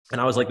And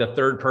I was like the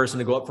third person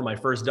to go up for my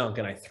first dunk.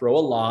 And I throw a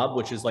lob,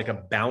 which is like a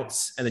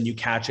bounce, and then you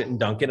catch it and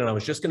dunk it. And I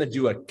was just going to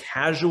do a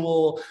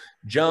casual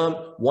jump,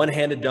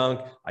 one-handed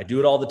dunk. I do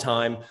it all the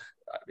time.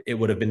 It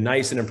would have been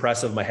nice and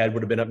impressive. My head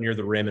would have been up near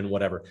the rim and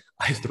whatever.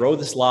 I throw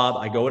this lob.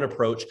 I go and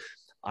approach.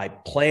 I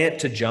plant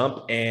to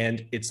jump,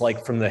 and it's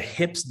like from the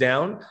hips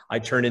down, I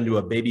turn into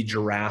a baby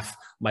giraffe.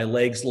 My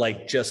legs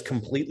like just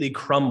completely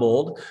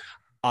crumbled.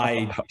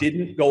 I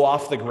didn't go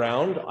off the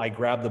ground. I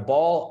grabbed the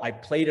ball. I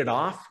played it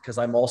off because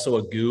I'm also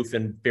a goof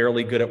and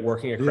fairly good at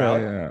working a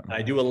crowd. Yeah.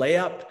 I do a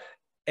layup,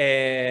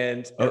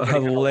 and A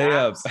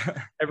layup.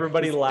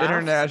 Everybody laughs.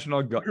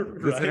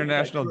 This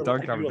international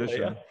dunk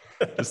competition.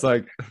 Just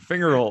like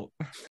finger roll.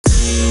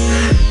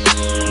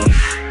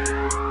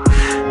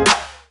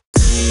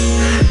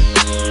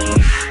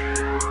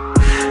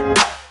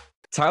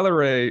 Tyler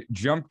Ray,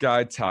 Jump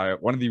Guy Ty,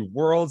 one of the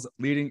world's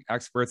leading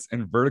experts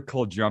in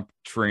vertical jump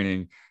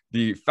training,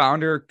 the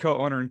founder,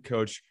 co-owner, and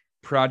coach,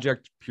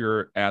 Project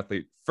Pure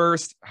Athlete.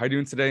 First, how are you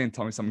doing today? And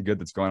tell me something good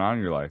that's going on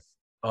in your life.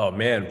 Oh,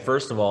 man.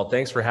 First of all,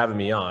 thanks for having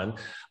me on.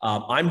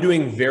 I'm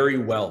doing very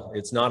well.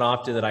 It's not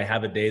often that I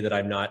have a day that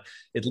I'm not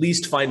at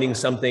least finding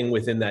something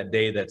within that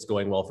day that's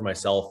going well for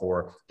myself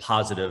or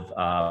positive.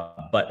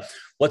 But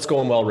what's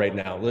going well right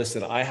now?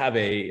 Listen, I have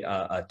a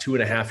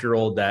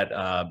 2.5-year-old that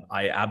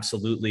I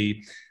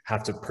absolutely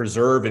have to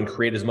preserve and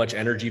create as much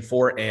energy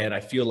for. And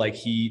I feel like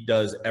he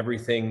does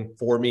everything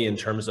for me in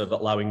terms of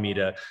allowing me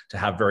to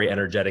have very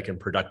energetic and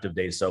productive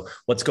days. So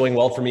what's going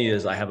well for me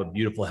is I have a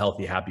beautiful,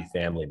 healthy, happy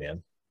family,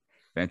 man.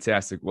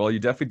 Fantastic. Well, you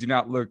definitely do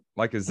not look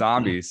like a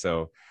zombie.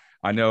 So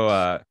I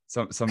know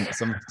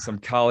some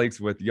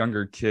colleagues with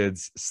younger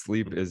kids,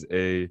 sleep is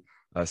a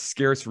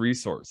scarce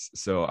resource.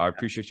 So I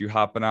appreciate you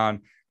hopping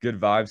on. Good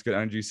vibes, good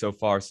energy so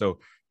far. So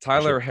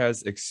Tyler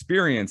has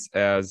experience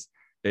as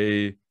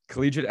a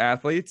collegiate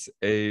athlete,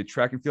 a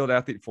track and field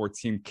athlete for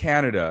Team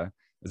Canada,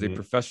 as a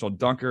professional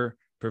dunker,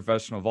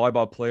 professional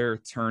volleyball player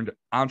turned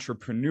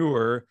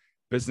entrepreneur,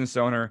 business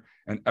owner,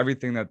 and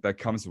everything that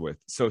comes with.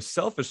 So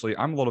selfishly,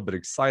 I'm a little bit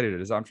excited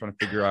as I'm trying to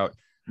figure out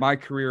my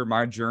career,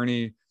 my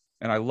journey.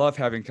 And I love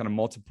having kind of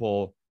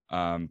multiple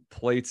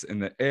plates in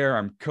the air.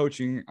 I'm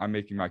coaching, I'm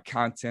making my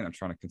content, I'm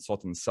trying to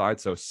consult on the side.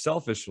 So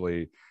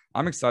selfishly,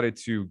 I'm excited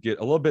to get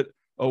a little bit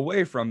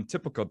away from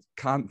typical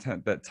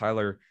content that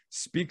Tyler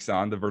speaks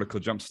on, the vertical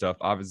jump stuff,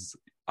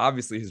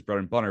 obviously his bread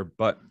and butter,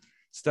 but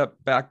step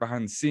back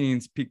behind the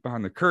scenes, peek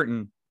behind the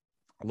curtain,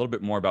 a little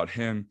bit more about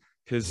him,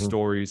 his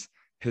stories,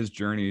 his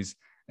journeys,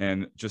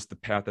 and just the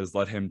path that has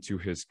led him to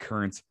his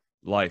current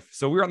life.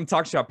 So we're on the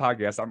Talk Shop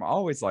podcast. I'm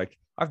always like,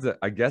 I have to,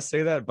 I guess,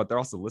 say that, but they're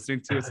also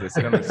listening to it. So they see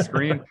it on the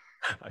screen.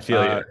 I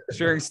feel you.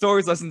 Sharing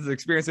stories, lessons,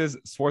 experiences,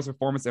 sports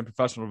performance, and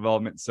professional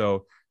development.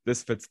 So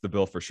this fits the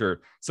bill for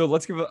sure. So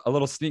let's give a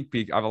little sneak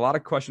peek. I have a lot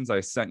of questions I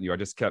sent you. I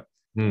just kept,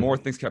 more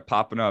things kept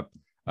popping up.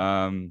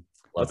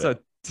 Let's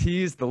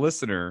tease the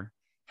listener.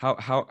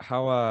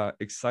 How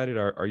excited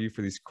are you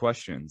for these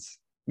questions?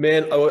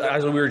 Man,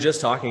 as we were just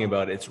talking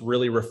about, it's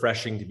really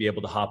refreshing to be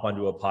able to hop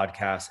onto a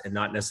podcast and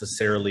not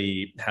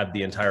necessarily have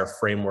the entire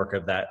framework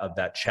of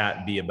that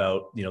chat be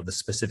about, the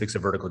specifics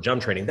of vertical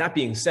jump training. That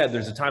being said,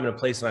 there's a time and a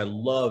place, and I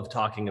love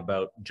talking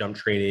about jump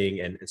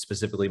training and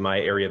specifically my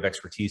area of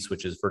expertise,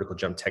 which is vertical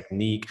jump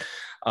technique.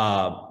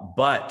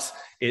 But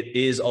it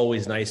is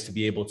always nice to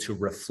be able to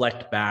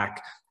reflect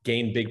back,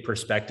 gain big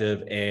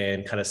perspective,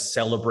 and kind of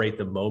celebrate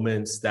the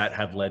moments that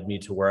have led me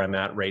to where I'm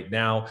at right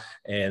now.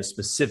 And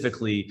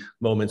specifically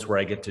moments where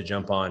I get to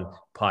jump on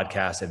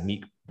podcasts and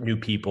meet new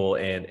people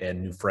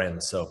and new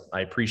friends. So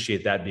I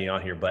appreciate that being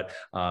on here, but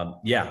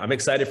yeah, I'm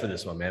excited for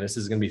this one, man. This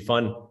is going to be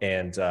fun.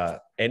 And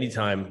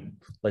anytime,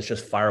 let's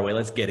just fire away.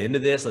 Let's get into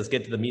this. Let's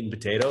get to the meat and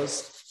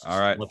potatoes. All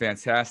right.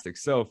 Fantastic.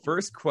 So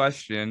first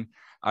question,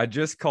 I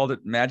just called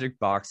it magic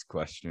box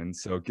question.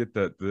 So get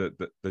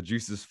the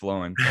juices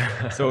flowing.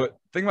 So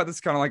think about this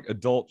kind of like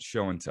adult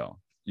show and tell.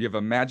 You have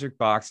a magic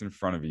box in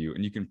front of you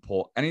and you can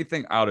pull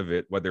anything out of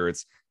it, whether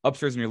it's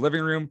upstairs in your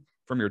living room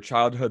from your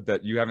childhood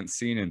that you haven't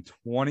seen in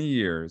 20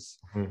 years.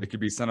 It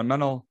could be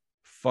sentimental,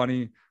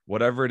 funny,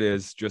 whatever it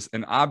is, just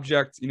an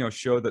object,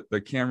 show that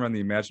the camera and the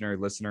imaginary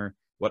listener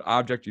what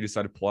object you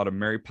decide to pull out of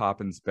Mary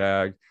Poppins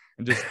bag,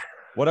 and just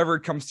whatever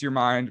comes to your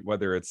mind,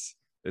 whether it's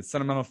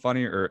sentimental,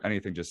 funny, or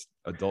anything, just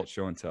adult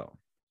show and tell.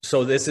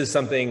 So this is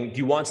something, do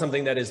you want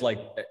something that is like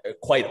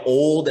quite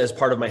old as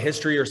part of my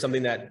history, or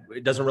something that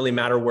it doesn't really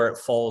matter where it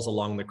falls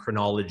along the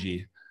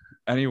chronology?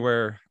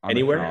 Anywhere on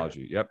the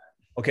chronology. Yep.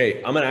 Okay.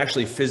 I'm going to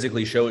actually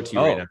physically show it to you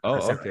right now.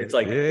 Okay. It's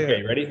like,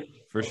 okay,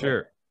 ready? For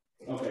sure.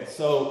 Okay.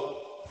 So,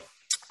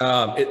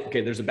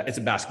 it's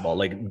a basketball,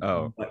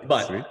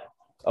 but sweet.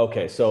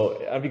 Okay. So I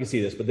don't know if you can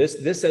see this, but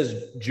this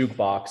says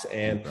jukebox,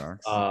 and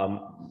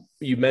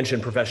you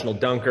mentioned professional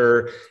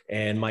dunker,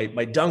 and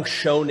my dunk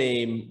show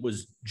name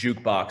was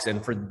Jukebox.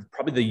 And for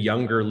probably the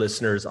younger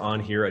listeners on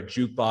here, a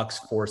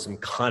jukebox, for some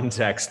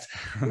context,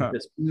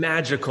 this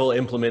magical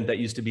implement that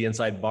used to be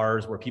inside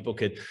bars where people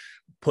could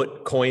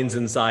put coins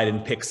inside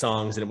and pick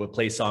songs, and it would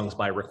play songs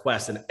by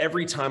request. And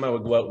every time I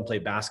would go out and play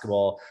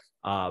basketball,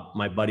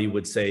 my buddy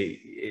would say,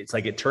 it's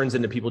like it turns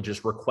into people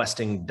just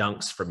requesting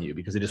dunks from you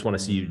because they just want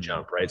to see you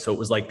jump, right? So it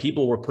was like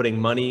people were putting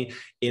money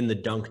in the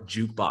dunk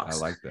jukebox. I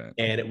like that.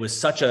 And it was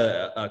such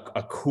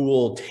a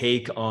cool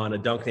take on a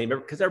dunk name,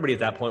 because everybody at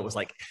that point was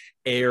like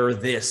air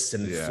this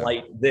and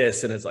flight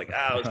this. And it's like,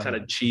 it's kind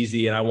of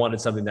cheesy. And I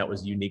wanted something that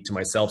was unique to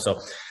myself.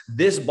 So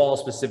this ball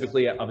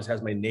specifically obviously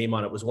has my name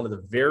on it. It was one of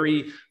the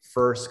very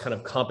first kind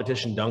of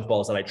competition dunk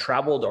balls that I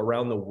traveled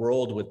around the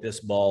world with this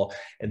ball.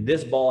 And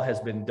this ball has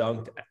been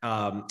dunked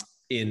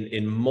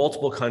in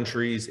multiple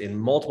countries, in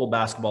multiple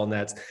basketball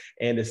nets,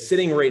 and is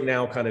sitting right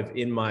now kind of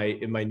in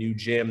my new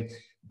gym,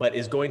 but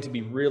is going to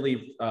be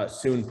really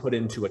soon put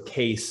into a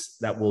case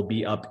that will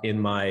be up in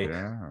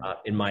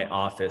my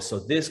office. So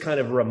this kind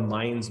of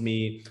reminds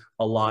me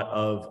a lot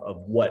of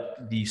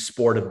what the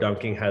sport of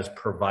dunking has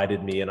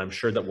provided me. And I'm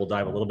sure that we'll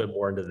dive a little bit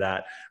more into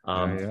that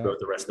throughout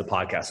the rest of the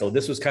podcast. So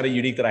this was kind of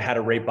unique that I had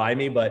it right by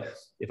me, but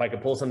if I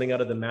could pull something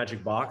out of the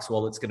magic box,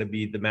 well, it's going to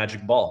be the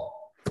magic ball.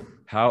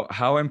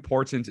 How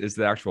important is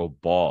the actual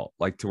ball,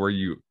 like to where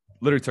you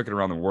literally took it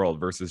around the world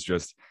versus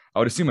just, I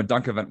would assume a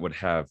dunk event would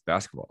have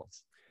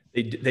basketballs.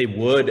 They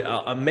would.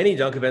 Many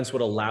dunk events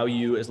would allow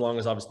you, as long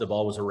as obviously the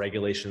ball was a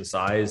regulation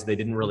size. They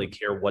didn't really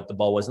care what the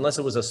ball was, unless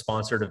it was a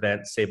sponsored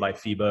event, say by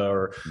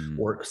FIBA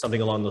or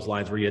something along those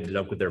lines where you had to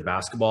dunk with their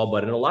basketball.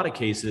 But in a lot of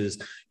cases,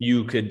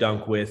 you could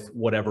dunk with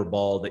whatever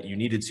ball that you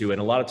needed to.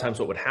 And a lot of times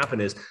what would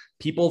happen is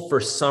people, for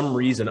some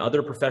reason,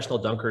 other professional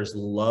dunkers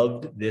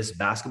loved this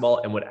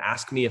basketball and would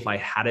ask me if I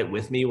had it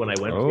with me when I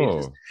went.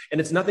 And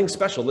it's nothing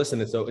special.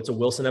 Listen, it's a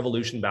Wilson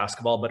Evolution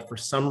basketball, but for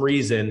some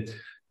reason,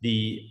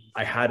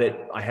 I had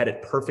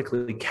it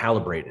perfectly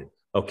calibrated.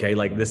 Okay.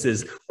 Like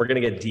we're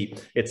going to get deep.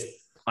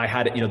 I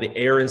had it, the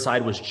air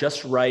inside was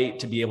just right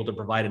to be able to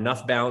provide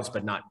enough bounce,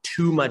 but not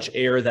too much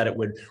air that it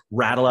would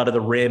rattle out of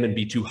the rim and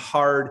be too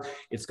hard.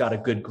 It's got a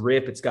good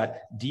grip. It's got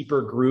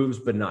deeper grooves,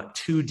 but not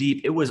too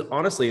deep. It was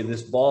honestly,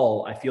 this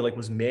ball, I feel like,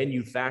 was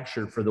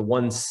manufactured for the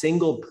one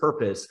single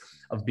purpose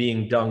of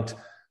being dunked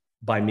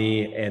by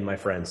me and my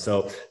friends.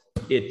 So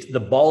the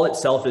ball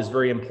itself is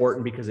very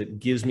important because it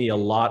gives me a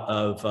lot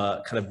of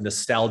kind of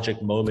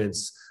nostalgic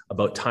moments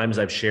about times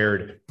I've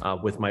shared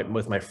with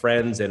my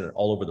friends and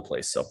all over the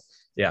place. So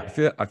yeah,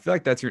 I feel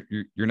like that's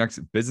your next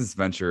business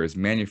venture, is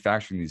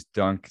manufacturing these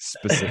dunk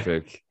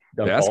specific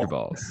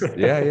basketballs.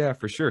 Yeah,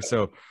 for sure.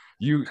 So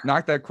you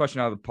knocked that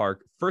question out of the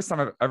park. First time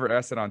I've ever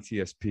asked it on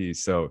TSP.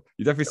 So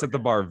you definitely set the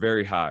bar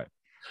very high.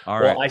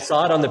 All right. I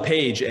saw it on the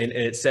page and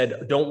it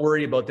said, "Don't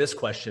worry about this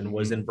question,"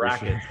 was in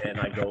brackets. And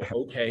I go,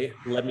 okay,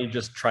 let me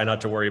just try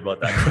not to worry about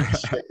that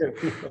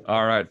question.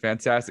 All right.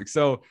 Fantastic.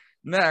 So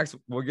next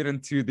we'll get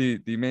into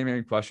the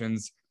main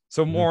questions.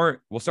 So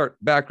we'll start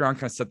background,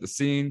 kind of set the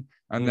scene,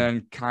 and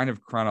then kind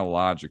of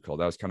chronological.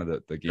 That was kind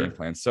of the game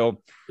plan.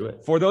 So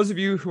for those of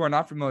you who are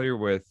not familiar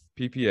with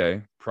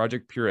PPA,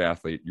 Project Pure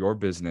Athlete, your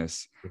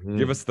business,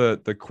 give us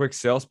the quick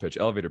sales pitch,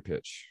 elevator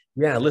pitch.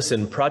 Yeah,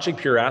 listen, Project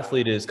Pure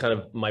Athlete is kind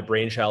of my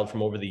brainchild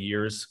from over the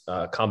years,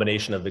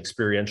 combination of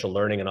experiential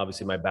learning and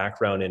obviously my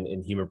background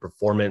in human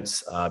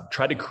performance.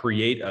 Tried to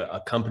create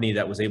a company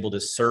that was able to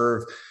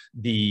serve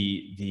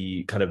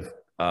the kind of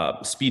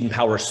speed and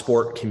power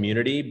sport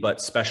community,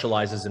 but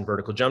specializes in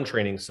vertical jump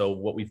training. So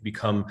what we've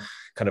become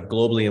kind of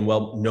globally and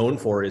well known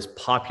for is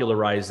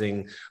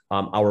popularizing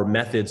our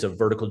methods of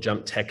vertical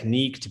jump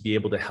technique to be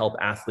able to help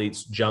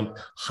athletes jump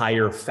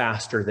higher,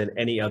 faster than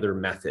any other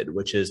method,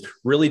 which is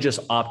really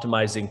just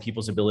optimizing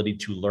people's ability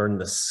to learn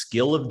the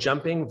skill of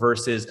jumping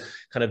versus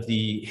kind of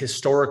the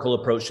historical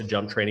approach to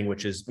jump training,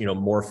 which is,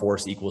 more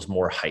force equals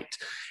more height.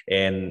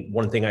 And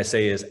one thing I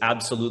say is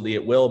absolutely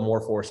it will.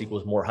 More force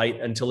equals more height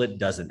until it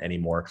doesn't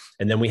anymore.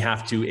 And then we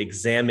have to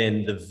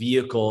examine the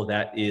vehicle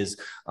that is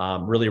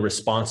really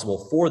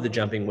responsible for the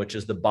jumping, which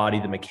is the body,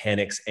 the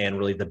mechanics, and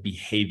really the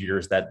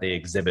behaviors that they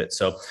exhibit.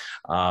 So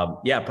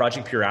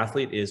Project Pure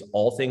Athlete is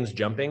all things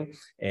jumping.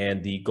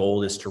 And the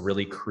goal is to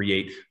really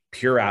create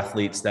pure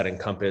athletes that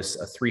encompass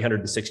a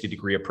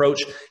 360-degree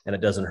approach. And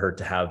it doesn't hurt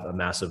to have a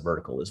massive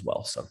vertical as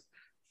well. So.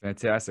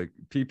 Fantastic.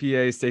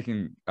 PPA is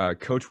taking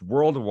coach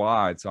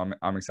worldwide. So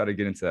I'm excited to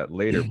get into that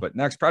later. But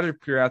next,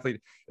 Project Pure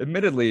Athlete,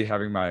 admittedly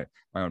having my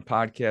own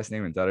podcast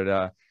name and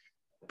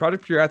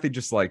Project Pure Athlete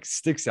just like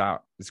sticks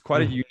out. It's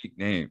quite a unique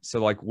name.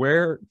 So like,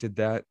 where did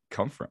that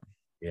come from?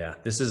 Yeah,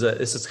 this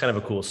is kind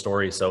of a cool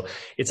story. So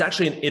it's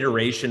actually an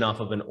iteration off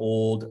of an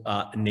old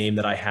name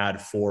that I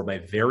had for my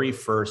very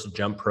first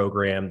jump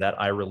program that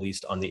I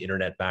released on the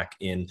internet back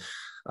in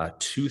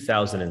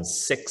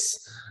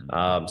 2006.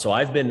 So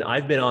I've been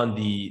on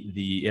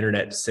the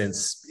internet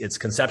since its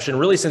conception,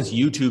 really since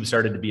YouTube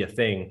started to be a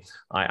thing.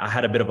 I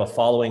had a bit of a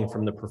following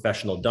from the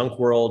professional dunk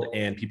world,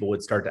 and people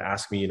would start to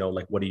ask me,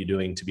 like, what are you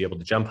doing to be able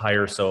to jump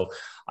higher? So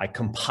I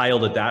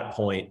compiled at that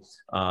point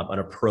an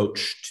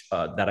approach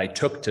that I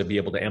took to be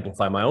able to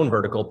amplify my own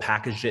vertical,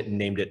 packaged it and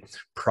named it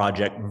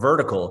Project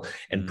Vertical.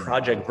 And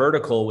Project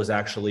Vertical was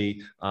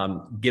actually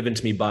given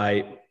to me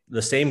by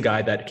the same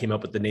guy that came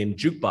up with the name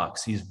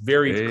Jukebox. He's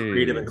very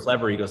creative and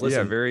clever. He goes,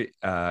 listen, very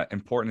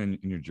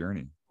important in your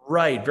journey.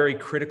 Right. Very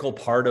critical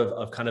part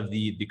of kind of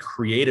the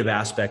creative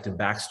aspect and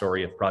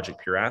backstory of Project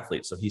Pure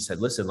Athlete. So he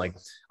said, listen, like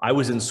I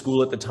was in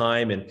school at the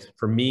time. And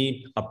for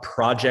me, a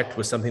project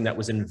was something that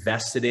was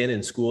invested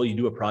in school. You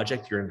do a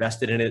project, you're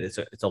invested in it.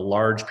 It's a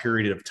large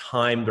period of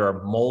time. There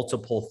are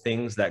multiple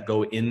things that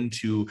go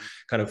into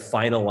kind of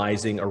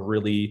finalizing a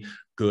really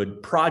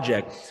good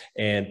project.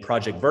 And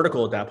Project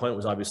Vertical at that point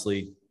was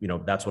obviously,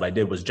 that's what I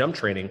did, was jump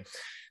training.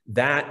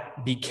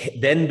 That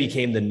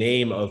became the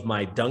name of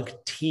my dunk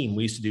team.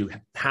 We used to do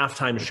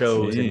halftime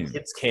shows and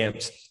kids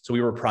camps. So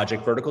we were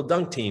Project Vertical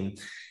Dunk Team.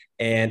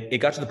 And it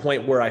got to the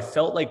point where I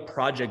felt like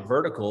Project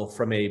Vertical,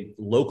 from a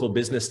local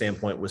business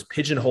standpoint, was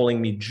pigeonholing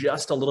me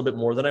just a little bit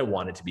more than I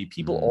wanted to be.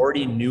 People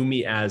already knew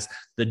me as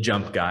the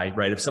jump guy,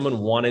 right? If someone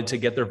wanted to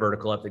get their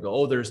vertical up, they go,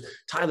 oh, there's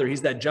Tyler.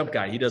 He's that jump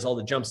guy. He does all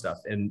the jump stuff.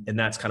 And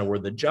that's kind of where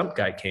the jump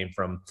guy came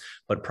from.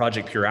 But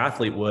Project Pure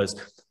Athlete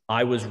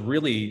I was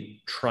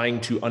really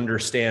trying to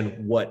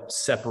understand what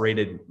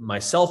separated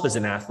myself as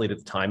an athlete at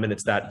the time. And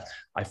it's that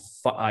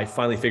I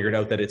finally figured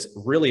out that it's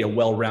really a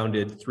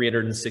well-rounded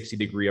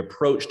 360-degree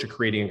approach to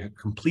creating a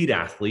complete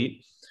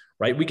athlete,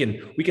 right? We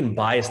can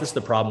bias. This is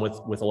the problem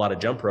with a lot of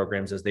jump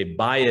programs, is they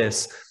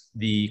bias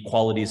the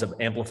qualities of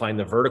amplifying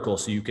the vertical.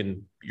 So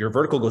your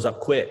vertical goes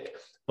up quick.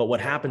 But what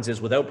happens is,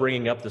 without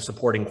bringing up the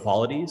supporting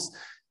qualities,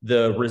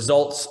 the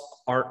results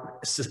aren't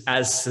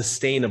as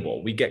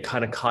sustainable. We get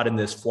kind of caught in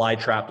this fly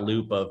trap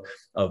loop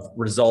of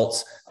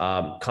results,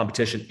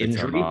 competition,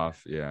 injury,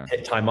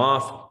 time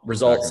off,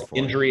 results,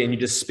 injury, and you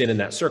just spin in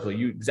that circle.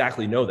 You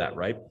exactly know that,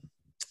 right?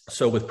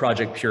 So with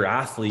Project Pure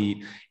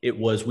Athlete,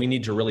 we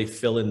need to really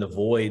fill in the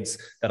voids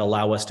that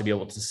allow us to be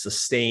able to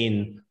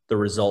sustain the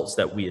results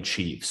that we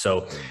achieve.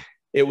 So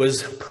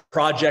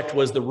Project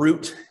was the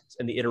root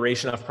and the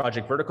iteration of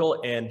Project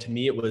Vertical. And to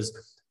me, it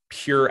was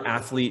Pure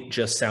Athlete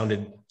just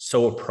sounded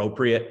so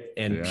appropriate,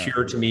 and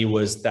pure to me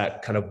was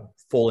that kind of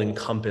full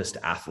encompassed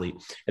athlete.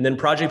 And then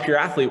Project Pure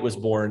Athlete was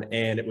born,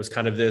 and it was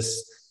kind of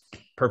this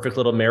perfect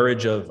little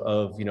marriage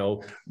of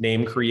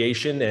name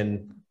creation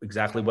and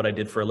exactly what I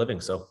did for a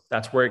living. So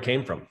that's where it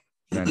came from.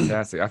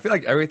 Fantastic. I feel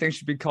like everything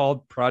should be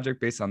called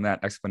Project based on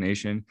that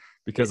explanation,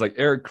 because like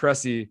Eric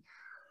Cressey,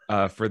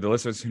 for the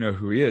listeners who know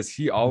who he is,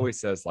 he always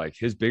says like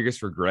his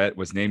biggest regret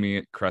was naming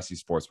it Cressey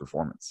Sports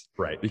Performance.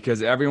 Right.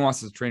 Because everyone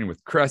wants to train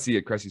with Cressey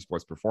at Cressey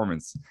Sports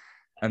Performance.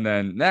 And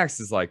then next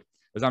is like,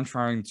 as I'm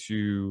trying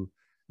to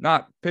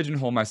not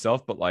pigeonhole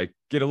myself, but like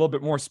get a little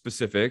bit more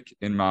specific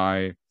in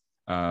my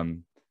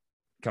kind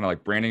of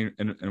like branding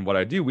and what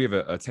I do. We have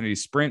a 1080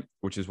 Sprint,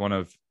 which is one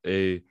of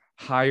a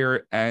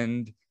higher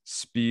end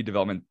speed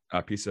development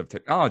piece of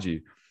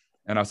technology.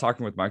 And I was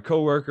talking with my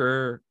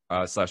coworker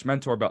 /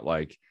 mentor about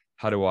like,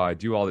 how do I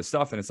do all this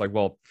stuff? And it's like,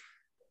 well,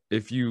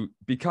 if you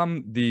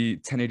become the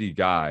 1080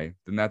 guy,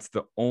 then that's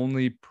the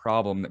only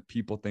problem that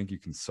people think you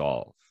can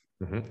solve.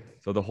 Mm-hmm.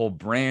 So the whole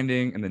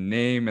branding and the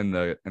name and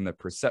the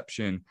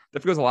perception,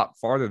 that goes a lot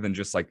farther than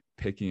just like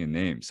picking a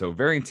name. So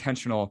very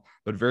intentional,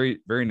 but very,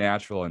 very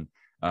natural,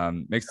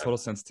 and makes total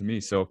sense to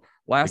me. So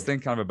last thing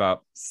kind of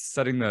about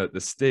setting the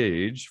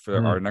stage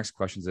for our next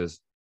questions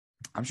is,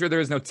 I'm sure there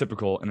is no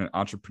typical in an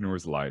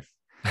entrepreneur's life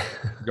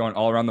going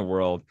all around the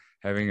world,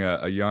 having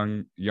a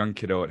young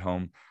kiddo at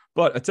home,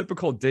 but a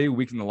typical day,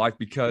 week in the life,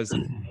 because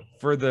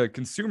for the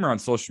consumer on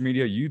social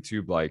media,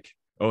 YouTube, like,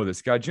 oh,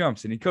 this guy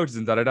jumps and he coaches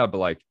and da-da-da, but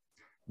like,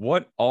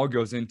 what all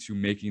goes into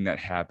making that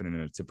happen in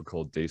a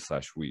typical day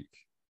 / week?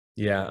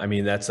 Yeah, I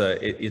mean,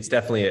 it's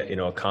definitely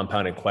a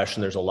compounded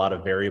question. There's a lot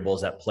of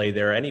variables at play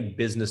there. Any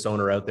business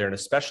owner out there, and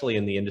especially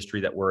in the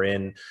industry that we're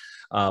in,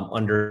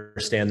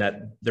 understand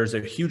that there's a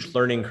huge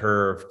learning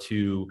curve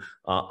to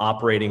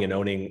operating and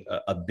owning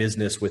a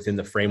business within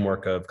the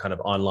framework of kind of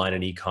online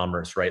and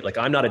e-commerce, right? Like,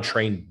 I'm not a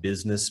trained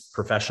business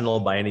professional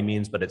by any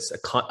means, but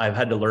I've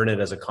had to learn it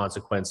as a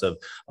consequence of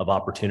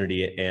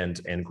opportunity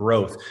and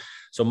growth.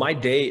 So my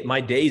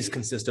days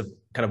consist of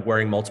kind of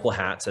wearing multiple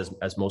hats,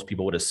 as most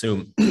people would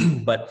assume,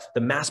 but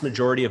the mass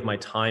majority of my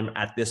time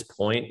at this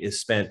point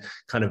is spent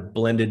kind of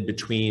blended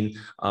between,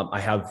 I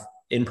have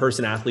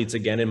in-person athletes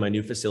again in my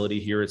new facility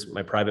here. It's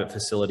my private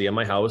facility in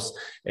my house.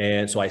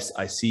 And so I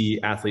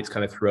see athletes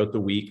kind of throughout the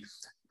week.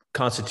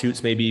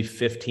 Constitutes maybe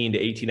 15 to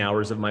 18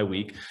 hours of my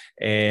week.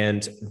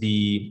 And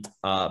the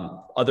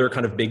other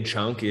kind of big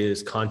chunk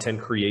is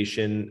content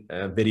creation,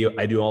 video.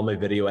 I do all my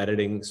video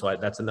editing. So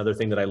that's another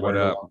thing that I learned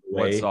along the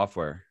way. What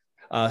software?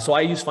 So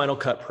I use Final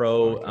Cut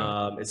Pro.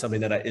 Okay. It's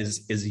something that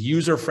is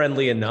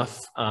user-friendly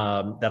enough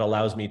that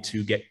allows me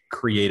to get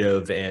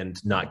creative and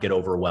not get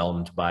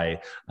overwhelmed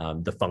by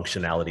the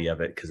functionality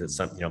of it. Because it's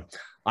something,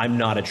 I'm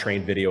not a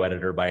trained video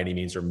editor by any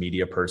means or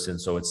media person.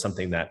 So it's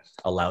something that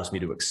allows me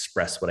to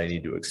express what I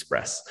need to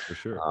express. For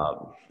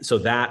sure. So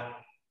that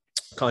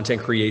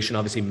content creation,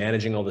 obviously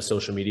managing all the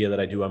social media that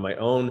I do on my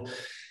own,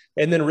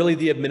 and then really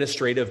the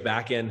administrative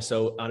back end.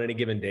 So on any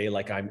given day,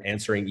 like I'm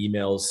answering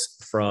emails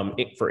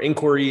for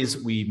inquiries.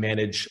 We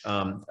manage,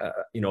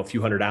 a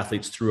few hundred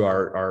athletes through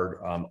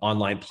our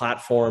online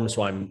platform.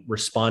 So I'm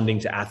responding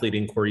to athlete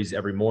inquiries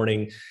every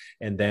morning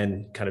and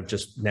then kind of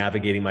just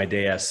navigating my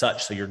day as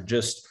such. So you're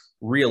just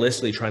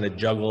realistically trying to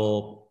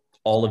juggle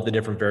all of the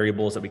different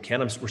variables that we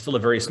can. We're still a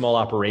very small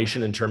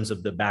operation in terms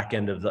of the back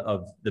end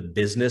of the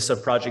business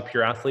of Project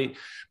Pure Athlete,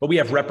 but we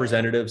have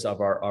representatives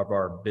of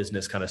our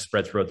business kind of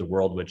spread throughout the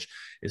world, which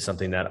is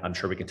something that I'm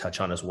sure we can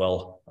touch on as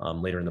well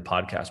later in the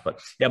podcast. But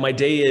yeah, my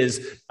day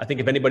is, I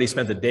think if anybody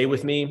spent the day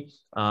with me,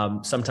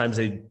 sometimes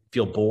they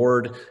feel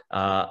bored.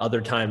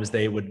 Other times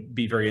they would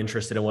be very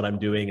interested in what I'm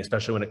doing,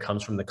 especially when it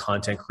comes from the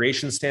content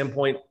creation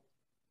standpoint.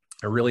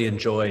 I really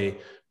enjoy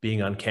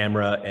being on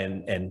camera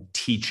and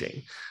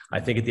teaching. I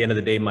think at the end of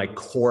the day, my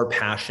core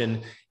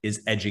passion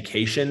is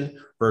education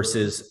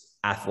versus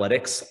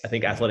athletics. I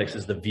think athletics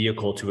is the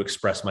vehicle to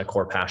express my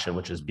core passion,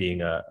 which is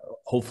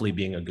hopefully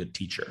being a good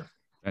teacher.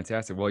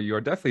 Fantastic. Well, you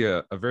are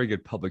definitely a very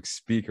good public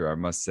speaker, I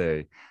must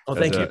say. Oh,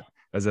 thank you.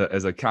 As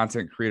a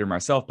content creator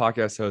myself,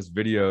 podcast host,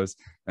 videos,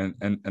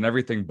 and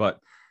everything. But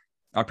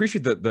I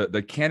appreciate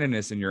the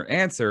candidness in your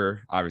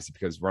answer, obviously,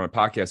 because we're on a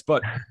podcast.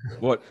 But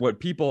what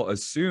people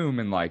assume,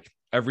 and like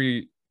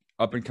every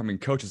up and coming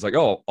coach is like,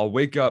 oh, I'll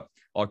wake up,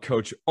 I'll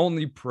coach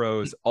only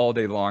pros all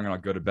day long, and I'll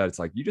go to bed. It's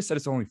like, you just said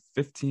it's only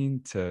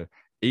 15 to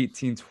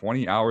 18,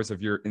 20 hours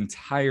of your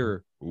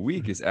entire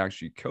week is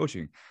actually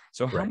coaching.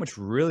 So how much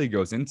really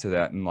goes into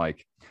that? And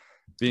like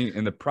being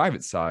in the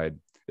private side,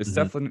 it's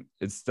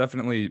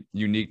definitely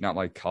unique, not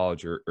like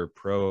college or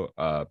pro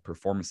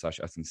performance /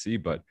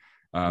 SNC, but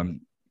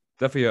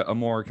definitely a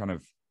more kind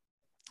of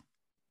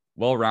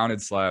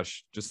well-rounded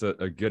 / just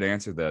a good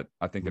answer that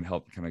I think can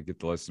help kind of get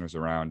the listeners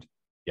around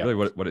really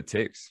what it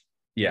takes.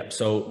 Yeah.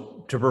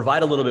 So to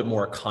provide a little bit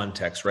more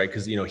context, right?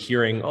 Because,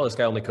 hearing, oh, this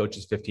guy only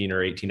coaches 15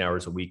 or 18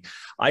 hours a week.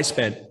 I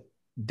spent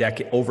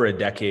over a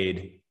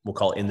decade, we'll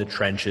call it in the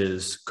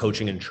trenches,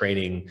 coaching and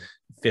training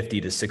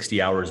 50 to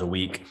 60 hours a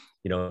week,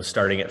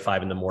 starting at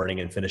 5 a.m.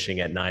 and finishing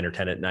at 9 or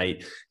 10 at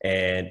night.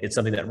 And it's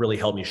something that really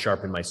helped me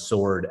sharpen my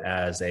sword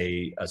as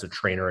a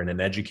trainer and an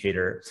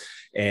educator.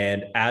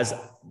 And as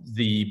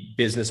the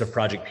business of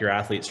Project Pure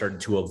Athlete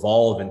started to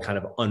evolve and kind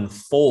of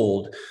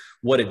unfold,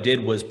 what it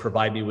did was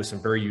provide me with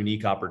some very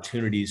unique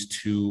opportunities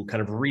to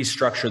kind of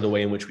restructure the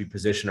way in which we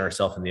position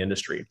ourselves in the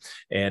industry.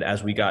 And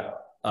as we got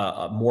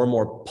more and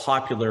more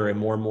popular and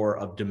more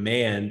of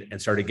demand and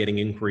started getting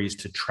inquiries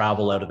to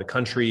travel out of the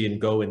country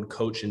and go and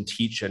coach and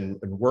teach and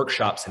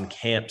workshops and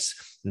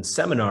camps and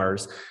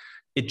seminars,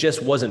 it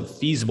just wasn't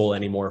feasible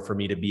anymore for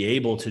me to be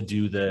able to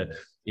do the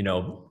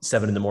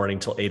 7 a.m.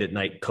 till 8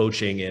 p.m.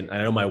 coaching. And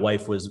I know my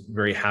wife was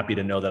very happy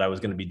to know that I was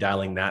going to be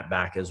dialing that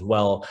back as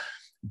well.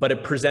 But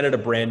it presented a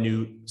brand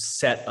new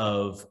set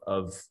of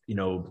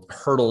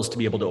hurdles to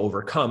be able to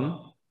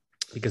overcome,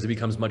 because it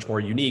becomes much more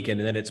unique, and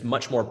then it's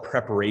much more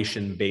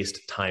preparation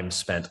based time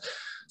spent.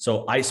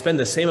 So I spend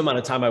the same amount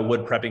of time I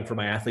would prepping for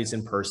my athletes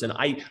in person.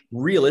 I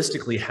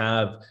realistically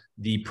have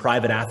the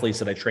private athletes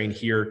that I train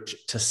here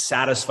to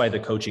satisfy the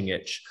coaching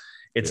itch.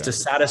 It's to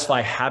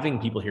satisfy having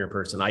people here in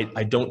person.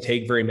 I don't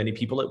take very many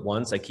people at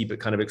once. I keep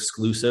it kind of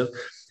exclusive.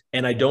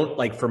 And I don't,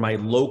 like, for my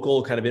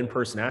local kind of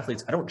in-person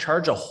athletes, I don't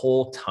charge a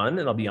whole ton.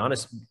 And I'll be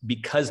honest,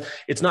 because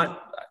it's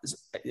not,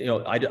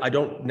 I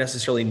don't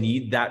necessarily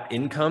need that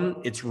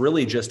income. It's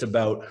really just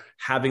about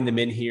having them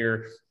in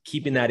here,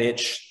 keeping that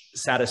itch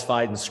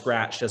satisfied and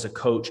scratched as a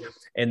coach.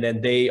 And then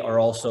they are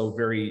also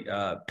very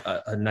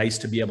nice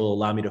to be able to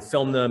allow me to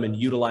film them and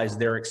utilize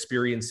their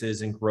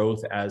experiences and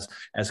growth as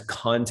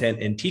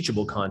content and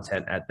teachable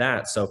content at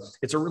that. So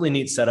it's a really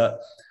neat setup.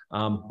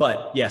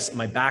 But yes,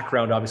 my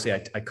background, obviously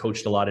I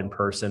coached a lot in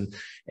person,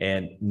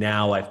 and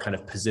now I've kind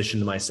of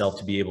positioned myself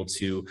to be able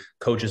to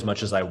coach as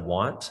much as I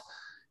want.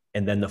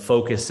 And then the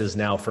focus is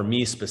now, for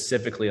me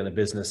specifically on the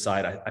business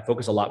side, I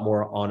focus a lot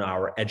more on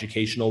our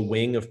educational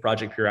wing of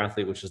Project Pure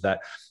Athlete, which is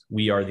that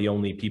we are the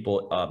only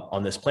people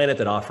on this planet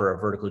that offer a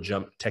vertical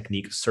jump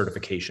technique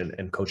certification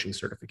and coaching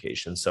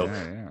certification. So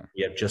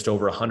we have just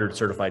over 100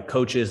 certified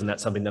coaches, and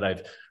that's something that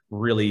I've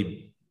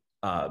really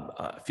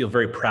feel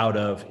very proud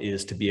of,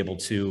 is to be able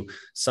to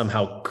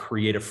somehow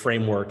create a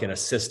framework and a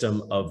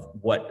system of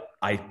what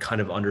I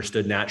kind of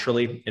understood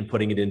naturally and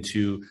putting it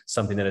into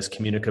something that is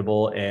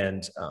communicable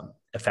and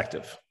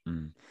effective.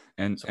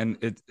 And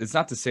it's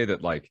not to say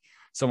that like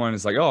someone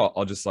is like, oh,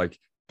 I'll just like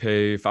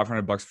pay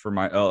 $500 for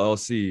my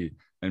LLC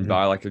and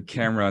buy like a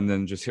camera and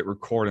then just hit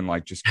record and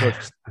like just coach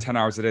 10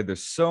 hours a day.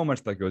 There's so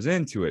much that goes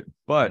into it.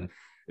 But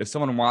if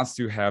someone wants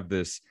to have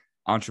this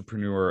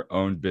entrepreneur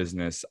owned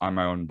business, I'm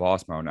my own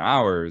boss, my own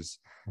hours,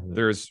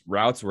 there's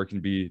routes where it can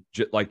be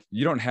like,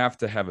 you don't have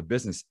to have a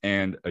business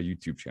and a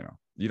YouTube channel.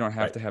 You don't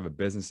have to have a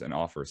business and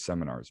offer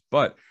seminars.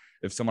 But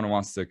if someone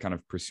wants to kind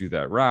of pursue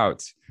that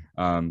route,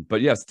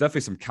 but yes,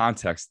 definitely some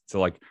context to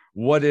like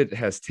what it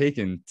has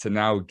taken to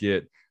now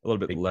get a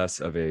little bit less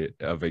of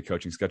a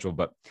coaching schedule.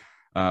 But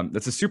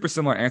that's a super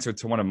similar answer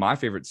to one of my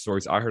favorite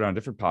stories I heard on a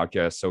different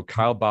podcast. So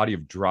Kyle Boddy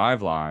of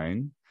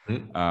Driveline,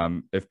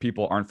 if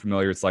people aren't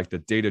familiar, it's like the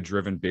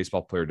data-driven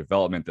baseball player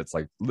development that's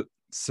like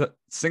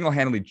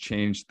single-handedly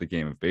changed the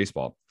game of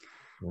baseball.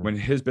 When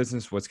his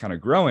business was kind of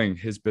growing,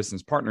 his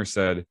business partner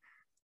said,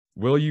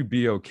 will you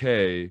be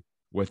okay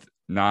with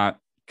not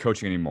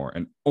coaching anymore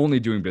and only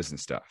doing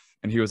business stuff?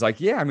 And he was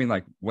like, yeah, I mean,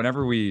 like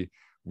whenever we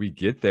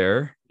get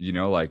there,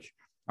 like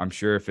I'm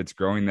sure if it's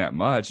growing that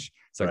much,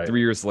 it's like 3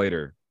 years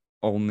later,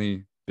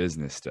 only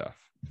business stuff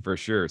for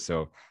sure.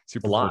 So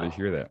super cool to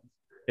hear that.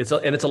 It's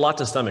a lot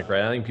to stomach,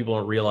 right? I think people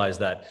don't realize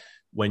that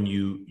when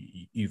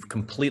you've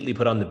completely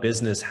put on the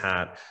business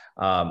hat.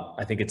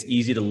 I think it's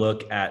easy to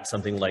look at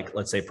something like,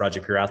 let's say,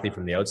 Project Pure Athlete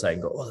from the outside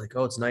and go,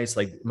 oh, it's nice.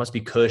 Like, it must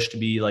be cush to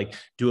be like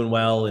doing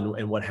well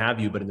and what have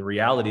you. But in the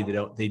reality,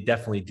 they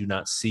definitely do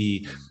not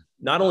see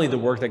not only the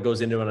work that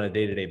goes into it on a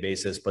day-to-day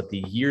basis, but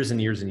the years and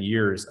years and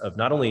years of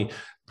not only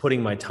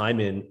putting my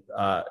time in,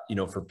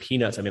 for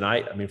peanuts. I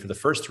mean, for the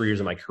first 3 years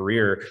of my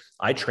career,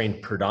 I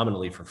trained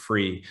predominantly for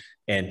free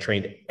and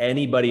trained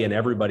anybody and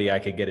everybody I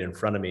could get in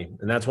front of me.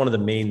 And that's one of the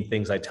main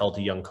things I tell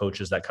to young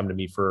coaches that come to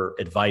me for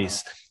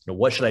advice.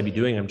 What should I be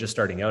doing? I'm just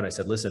starting out. And I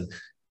said, listen,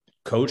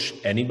 coach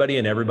anybody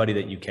and everybody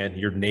that you can.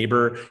 Your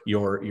neighbor,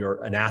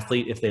 you're an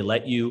athlete, if they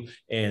let you,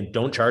 and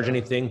don't charge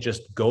anything,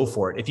 just go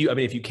for it.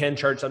 If you can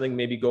charge something,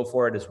 maybe go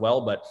for it as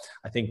well. But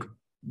I think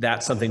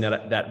that's something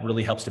that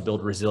really helps to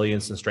build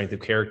resilience and strength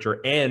of character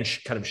and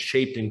kind of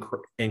shaped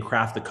and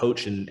craft the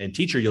coach and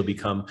teacher you'll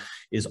become,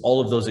 is all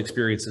of those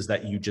experiences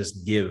that you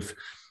just give.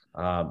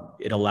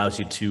 It allows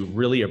you to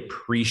really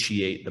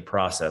appreciate the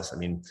process. I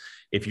mean,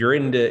 if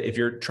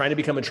you're trying to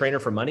become a trainer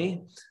for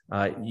money,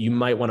 you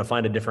might want to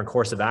find a different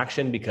course of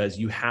action, because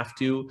you have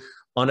to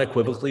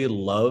unequivocally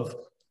love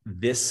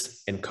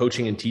this and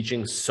coaching and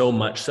teaching so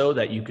much so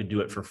that you could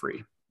do it for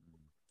free.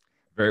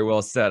 Very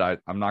well said.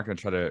 I'm not going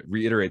to try to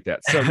reiterate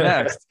that. So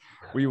next,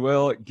 we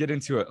will get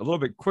into a little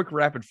bit quick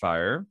rapid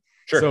fire.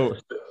 Sure. So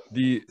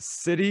the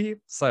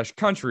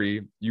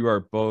city/country you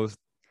are both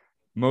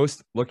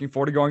most looking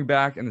forward to going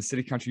back, and the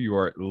city/country you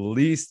are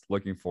least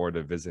looking forward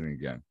to visiting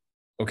again.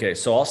 Okay,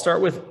 so I'll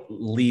start with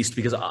least,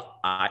 because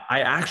I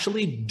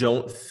actually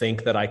don't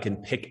think that I can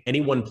pick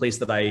any one place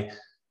that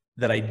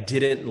I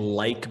didn't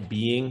like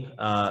being,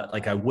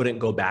 like I wouldn't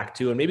go back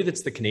to. And maybe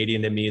that's the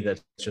Canadian in me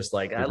that's just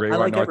like, I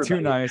like everybody. Too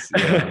nice.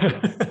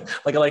 Yeah.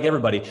 Like I like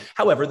everybody.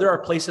 However, there are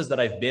places that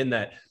I've been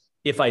that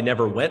if I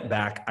never went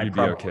back, I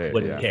probably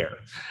wouldn't care.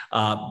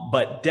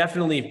 But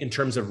definitely in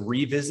terms of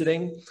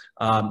revisiting,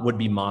 would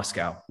be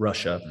Moscow,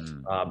 Russia.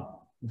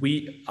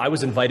 I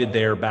was invited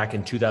there back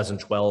in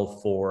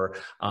 2012 for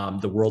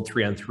the World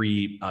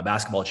 3-on-3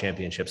 basketball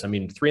championships. I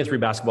mean, 3-on-3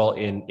 basketball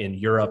in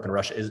Europe and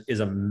Russia is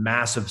a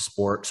massive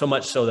sport. So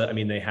much so that, I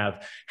mean, they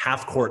have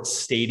half court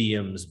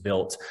stadiums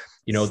built.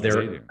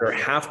 They're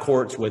half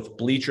courts with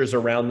bleachers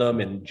around them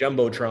and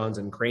jumbotrons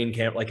and crane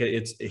camp. Like,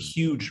 it's a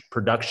huge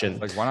production.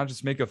 Like, why not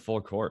just make a full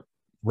court?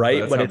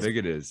 Right. That's how big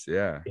it is.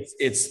 Yeah.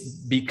 It's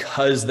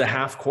because the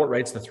half court,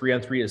 right? It's the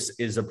 3-on-3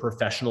 is a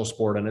professional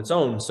sport on its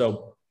own.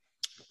 So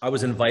I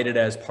was invited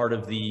as part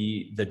of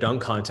the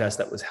dunk contest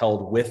that was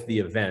held with the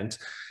event.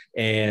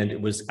 And it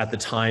was at the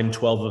time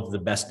 12 of the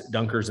best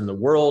dunkers in the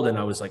world. And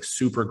I was like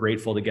super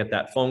grateful to get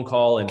that phone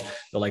call. And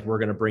they're like, we're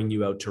going to bring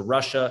you out to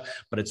Russia,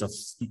 but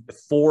it's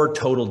 4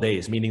 total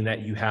days, meaning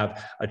that you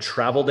have a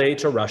travel day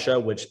to Russia,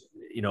 which,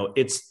 I don't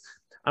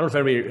know if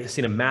anybody has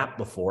seen a map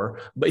before,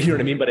 but you know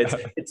what I mean? But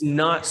it's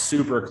not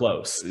super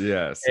close.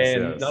 Yes.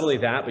 And not only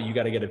that, but you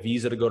got to get a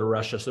visa to go to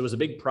Russia. So it was a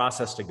big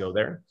process to go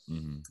there.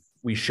 Mm-hmm.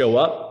 We show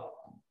up.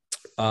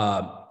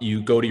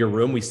 You go to your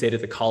room. We stayed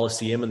at the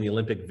Coliseum in the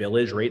Olympic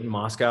Village right in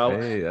Moscow.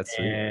 Hey, that's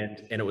sweet. And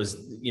it was,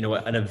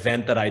 an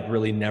event that I'd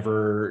really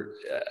never,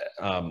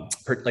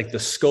 like the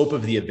scope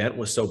of the event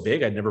was so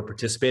big. I'd never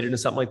participated in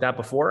something like that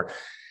before.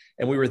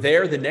 And we were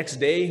there the next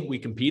day. We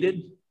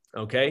competed.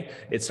 Okay.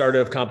 It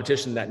started a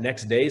competition that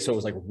next day. So it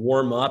was like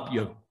warm up. You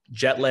have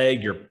jet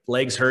lag, your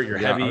legs hurt, you're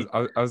heavy.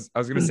 I was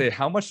going to say,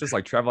 how much does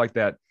like travel like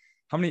that?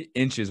 How many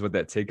inches would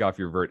that take off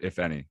your vert, if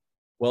any?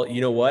 Well,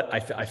 you know what?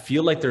 I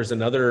feel like there's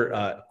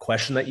another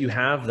question that you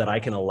have that I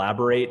can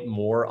elaborate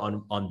more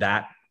on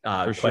that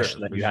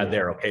question that you had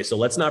there. Okay, so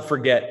let's not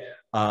forget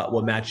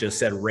what Matt just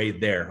said right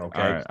there.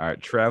 Okay, all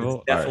right. Travel,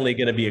 it's definitely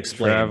going to be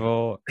explained.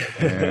 Travel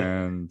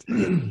and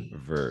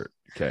vert.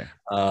 Okay.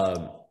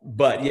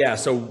 But yeah,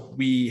 so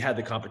we had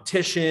the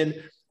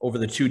competition over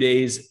the 2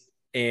 days,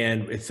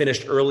 and it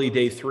finished early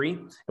day 3,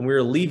 and we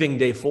were leaving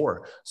day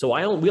 4. So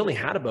we only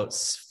had about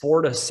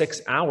 4 to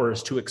 6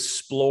 hours to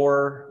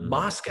explore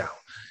Moscow.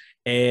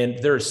 And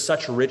there's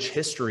such rich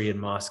history in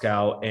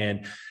Moscow,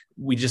 and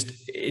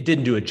it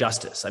didn't do it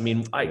justice. I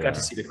mean, I got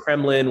to see the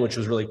Kremlin, which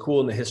was really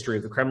cool in the history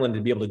of the Kremlin. To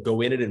be able to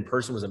go in it in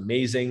person was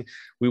amazing.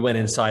 We went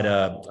inside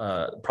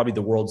probably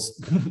the world's,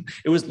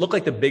 looked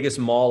like the biggest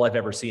mall I've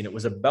ever seen. It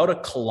was about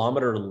 1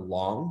 kilometer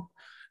long,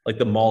 like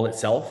the mall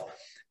itself.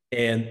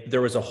 And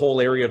there was a whole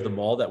area of the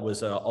mall that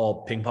was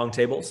all ping pong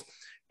tables.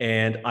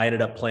 And I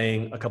ended up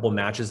playing a couple of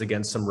matches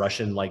against some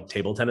Russian like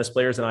table tennis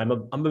players. And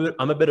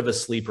I'm a bit of a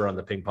sleeper on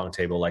the ping pong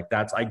table. Like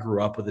I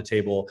grew up with the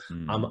table.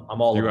 I'm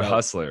all You're a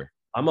hustler.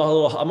 I'm a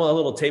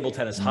little table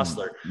tennis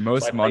hustler.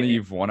 Most money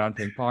you've won on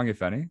ping pong,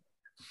 if any?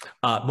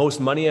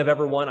 Most money I've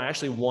ever won. I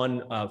actually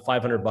won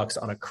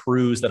 $500 on a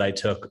cruise that I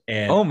took.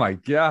 And oh my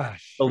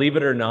gosh, believe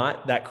it or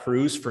not, that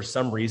cruise for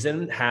some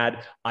reason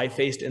I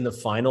faced in the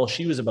final.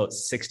 She was about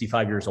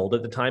 65 years old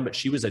at the time, but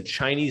she was a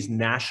Chinese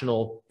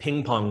national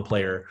ping pong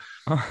player.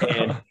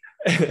 And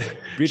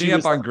Beating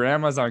up on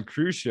grandmas on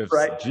cruise ships.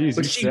 Right. Jeez,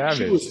 But you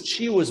savage.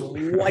 she was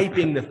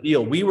wiping the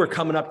field. We were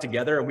coming up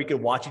together and we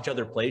could watch each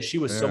other play. She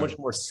was so Yeah. much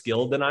more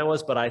skilled than I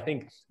was, but I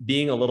think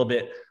being a little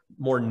bit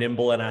more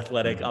nimble and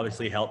athletic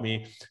obviously helped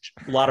me.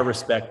 A lot of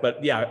respect.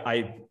 But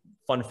yeah,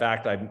 fun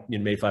fact, I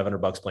made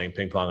 $500 playing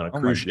ping pong on a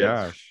cruise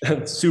ship.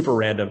 Super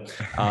random.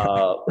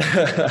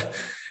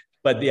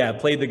 But yeah,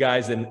 played the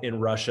guys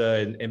in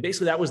Russia. And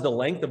basically that was the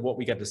length of what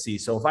we got to see.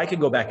 So if I could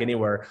go back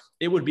anywhere,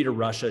 it would be to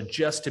Russia,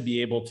 just to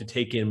be able to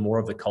take in more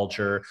of the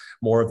culture,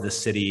 more of the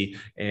city,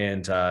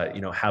 and,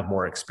 have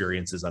more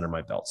experiences under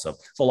my belt. So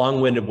it's a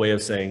long-winded way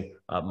of saying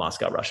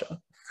Moscow, Russia.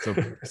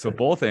 So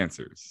both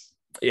answers.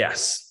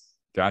 Yes.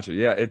 Gotcha.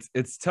 Yeah.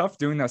 It's tough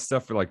doing that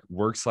stuff for like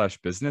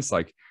work/business.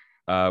 Like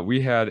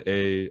we had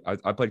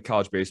I played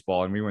college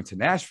baseball and we went to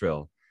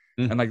Nashville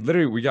and like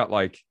literally we got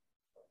like,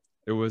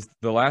 it was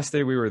the last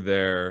day we were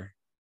there,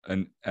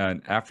 an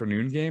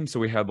afternoon game. So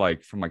we had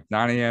like from like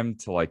 9 a.m.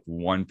 to like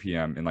 1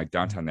 p.m. in like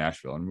downtown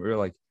Nashville. And we were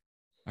like,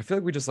 I feel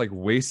like we just like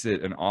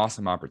wasted an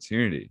awesome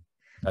opportunity.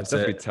 That's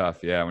definitely tough.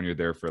 Yeah. When you're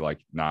there for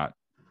like not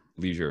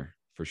leisure,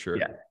 for sure.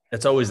 Yeah.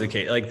 That's always the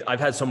case. Like I've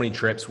had so many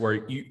trips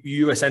where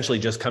you essentially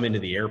just come into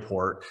the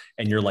airport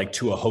and you're like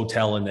to a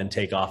hotel and then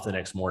take off the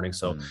next morning.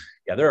 So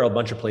yeah, there are a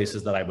bunch of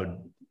places that I would,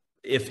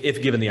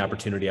 if given the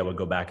opportunity, I would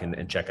go back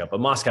and check out. But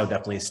Moscow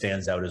definitely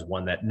stands out as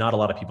one that not a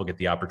lot of people get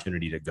the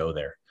opportunity to go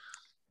there.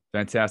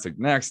 Fantastic.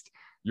 Next,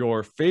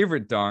 your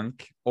favorite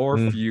dunk or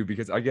few,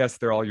 because I guess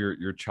they're all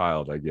your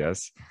child, I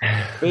guess.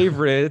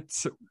 Favorite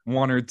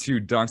 1 or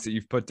 2 dunks that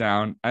you've put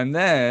down, and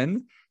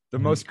then the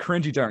most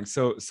cringy dunk.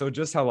 So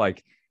just how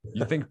like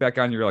you think back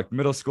on your like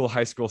middle school,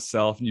 high school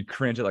self, and you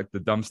cringe at like the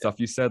dumb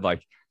stuff you said.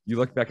 Like you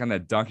look back on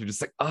that dunk, you're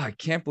just like, oh, I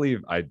can't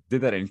believe I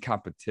did that in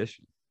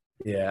competition.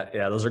 Yeah,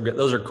 those are good.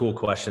 Those are cool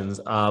questions.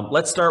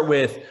 Let's start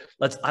with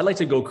let's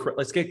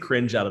get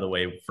cringe out of the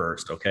way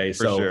first, okay?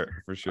 For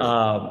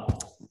sure.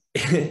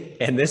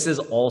 And this is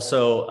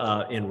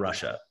also in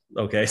Russia.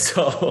 Okay,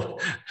 so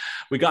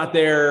we got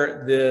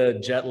there. The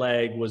jet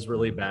lag was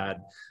really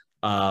bad.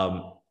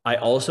 I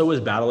also was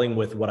battling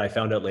with what I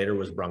found out later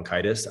was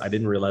bronchitis. I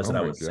didn't realize that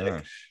I was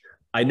sick.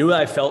 I knew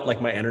I felt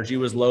like my energy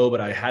was low,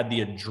 but I had the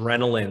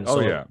adrenaline.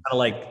 So kind of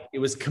like it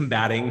was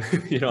combating.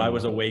 I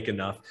was awake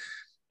enough.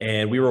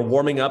 And we were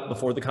warming up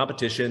before the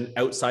competition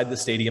outside the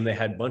stadium. They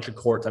had a bunch of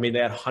courts. I mean, they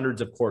had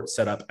hundreds of courts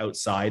set up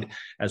outside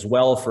as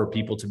well for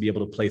people to be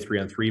able to play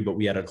 3-on-3, but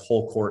we had a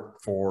whole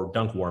court for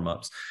dunk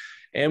warmups.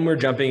 And we're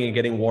jumping and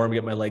getting warm,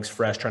 get my legs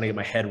fresh, trying to get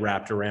my head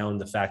wrapped around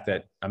the fact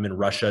that I'm in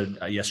Russia.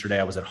 Yesterday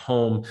I was at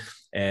home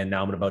and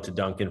now I'm about to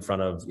dunk in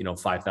front of,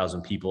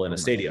 5,000 people in a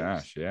stadium.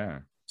 Gosh, yeah.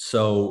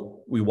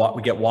 So we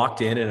get walked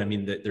in, and I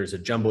mean, there's a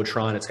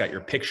Jumbotron. It's got your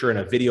picture and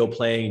a video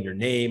playing and your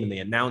name, and they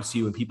announce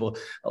you, and people,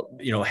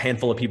 a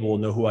handful of people will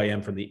know who I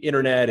am from the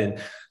internet.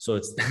 And so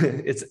it's,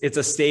 it's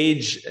a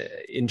stage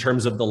in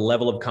terms of the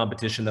level of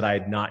competition that I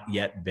had not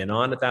yet been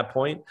on at that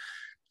point.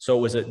 So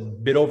it was a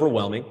bit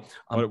overwhelming.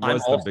 What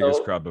was the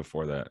biggest crowd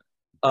before that?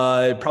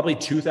 Probably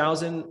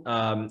 2,000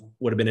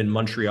 would have been in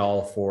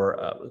Montreal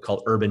for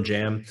called Urban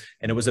Jam.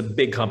 And it was a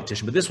big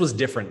competition, but this was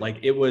different. Like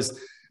it was,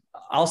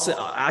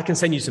 I can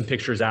send you some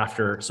pictures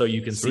after so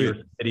you can see your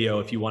video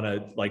if you want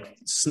to like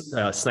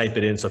snipe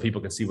it in so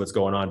people can see what's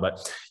going on.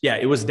 But yeah,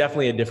 it was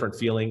definitely a different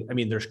feeling. I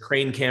mean, there's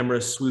crane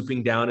cameras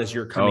swooping down as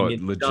you're coming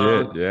in.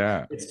 Legit.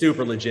 Yeah. It's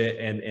super legit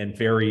and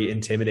very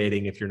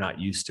intimidating if you're not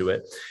used to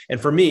it.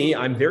 And for me,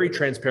 I'm very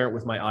transparent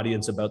with my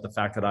audience about the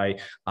fact that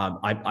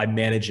I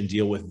manage and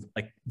deal with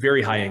like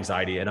very high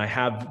anxiety. And I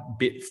have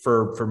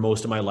for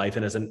most of my life.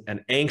 And as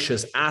an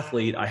anxious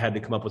athlete, I had to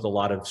come up with a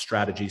lot of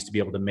strategies to be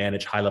able to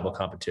manage high level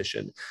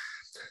competition.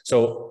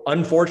 So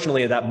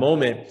unfortunately at that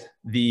moment,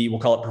 we'll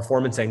call it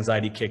performance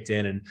anxiety kicked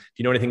in. And if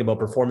you know anything about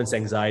performance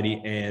anxiety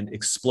and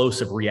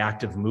explosive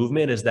reactive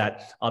movement, is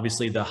that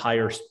obviously the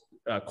higher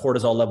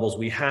cortisol levels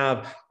we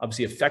have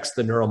obviously affects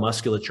the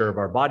neuromusculature of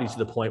our body to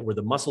the point where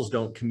the muscles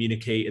don't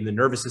communicate and the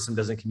nervous system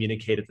doesn't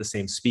communicate at the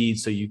same speed.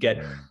 So you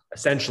get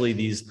essentially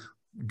these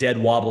dead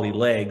wobbly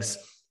legs.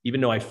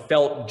 Even though I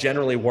felt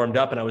generally warmed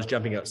up and I was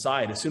jumping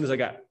outside, as soon as I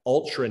got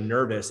ultra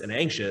nervous and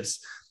anxious,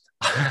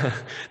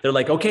 they're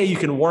like, okay, you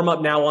can warm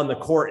up now on the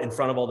court in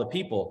front of all the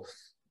people.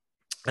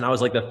 And I was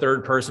like the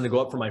third person to go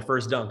up for my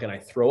first dunk. And I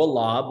throw a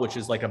lob, which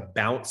is like a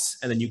bounce,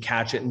 and then you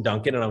catch it and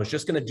dunk it. And I was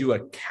just going to do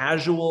a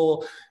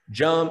casual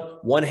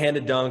jump,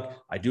 one-handed dunk.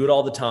 I do it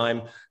all the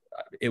time.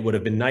 It would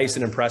have been nice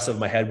and impressive.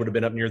 My head would have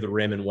been up near the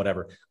rim and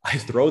whatever. I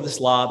throw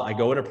this lob, I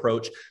go and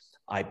approach,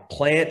 I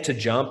plant to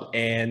jump,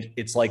 and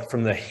it's like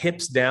from the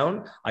hips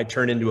down, I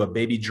turn into a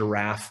baby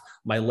giraffe.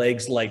 My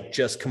legs like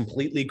just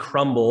completely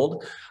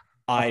crumbled.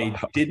 I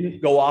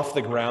didn't go off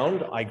the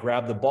ground. I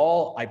grabbed the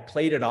ball. I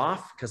played it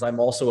off because I'm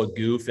also a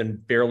goof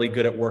and fairly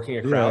good at working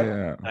a crowd.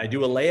 Yeah. I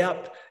do a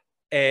layup,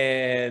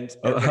 and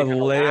a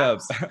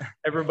layup.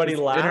 Everybody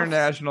laughs.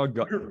 International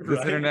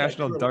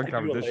dunk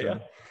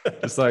competition.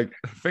 Just like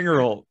finger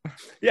roll.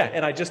 Yeah,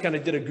 and I just kind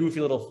of did a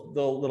goofy little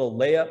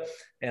layup,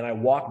 and I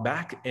walked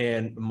back,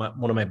 and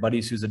one of my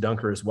buddies who's a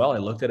dunker as well, I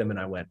looked at him and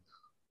I went,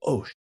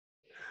 "Oh."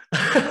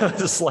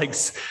 Just like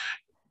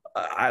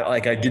I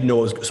didn't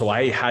know it was, so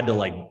I had to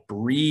like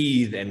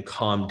breathe and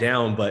calm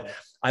down. But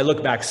I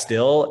look back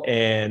still,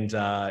 and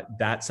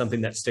that's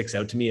something that sticks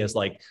out to me as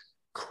like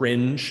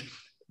cringe.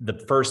 The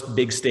first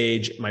big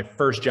stage, my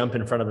first jump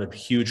in front of a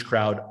huge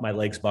crowd, my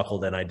legs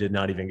buckled and I did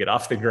not even get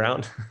off the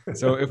ground.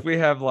 So if we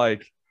have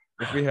like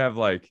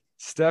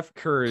Steph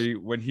Curry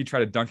when he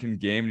tried to dunk in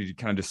game and he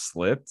kind of just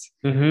slipped,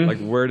 like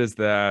where does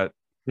that?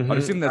 I'd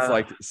assume that's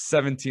like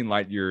 17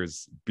 light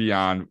years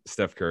beyond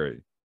Steph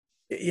Curry.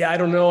 Yeah, I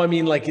don't know. I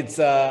mean, like it's,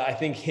 I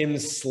think him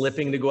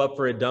slipping to go up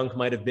for a dunk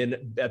might have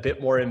been a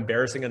bit more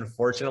embarrassing,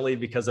 unfortunately,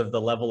 because of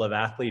the level of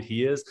athlete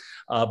he is.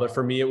 But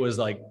for me, it was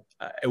like,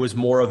 it was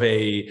more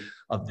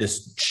of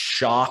this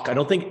shock. I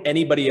don't think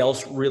anybody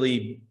else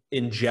really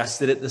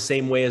ingested it the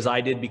same way as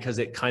I did because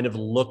it kind of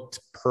looked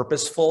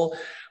purposeful,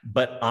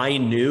 but I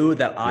knew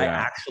that I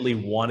actually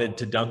wanted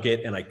to dunk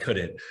it and I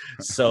couldn't.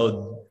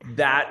 So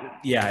that,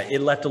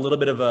 it left a little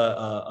bit of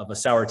a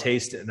sour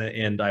taste,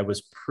 and I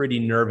was pretty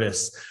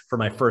nervous for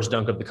my first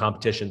dunk of the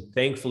competition.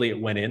 Thankfully,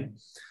 it went in.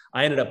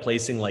 I ended up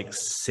placing like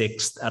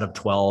 6th out of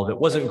 12. It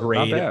wasn't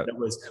great,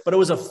 but it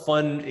was a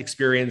fun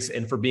experience.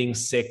 And for being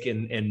sick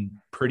and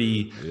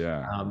pretty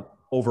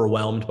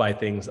overwhelmed by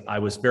things, I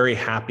was very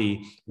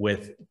happy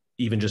with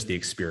even just the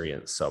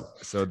experience. So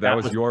that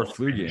was your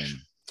flu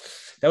game.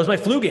 That was my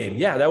flu game.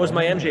 Yeah, that was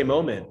my MJ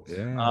moment.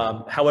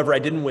 Yeah. However, I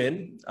didn't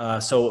win.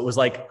 So it was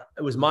like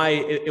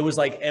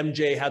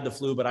MJ had the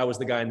flu, but I was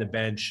the guy on the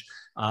bench.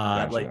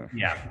 Gotcha.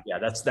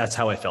 That's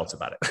how I felt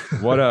about it.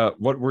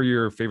 What were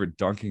your favorite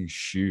dunking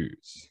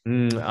shoes?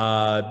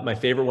 My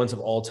favorite ones of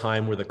all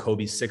time were the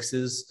Kobe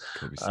 6s.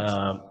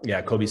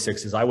 Kobe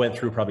 6s. I went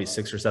through probably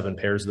 6 or 7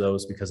 pairs of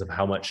those because of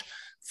how much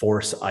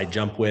force I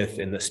jump with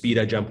and the speed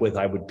I jump with.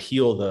 I would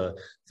peel the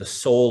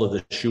sole of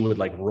the shoe would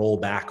like roll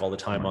back all the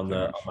time on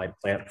my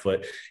plant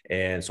foot.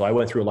 And so I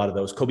went through a lot of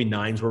those. Kobe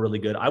 9s were really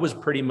good. I was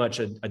pretty much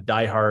a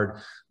diehard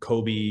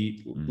Kobe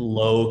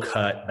low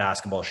cut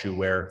basketball shoe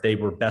wearer. They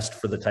were best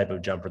for the type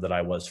of jumper that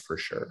I was for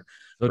sure.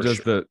 So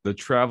does the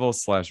travel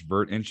 /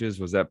 vert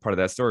inches, was that part of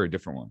that story or a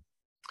different one?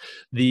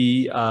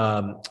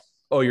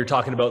 You're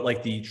talking about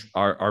like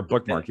our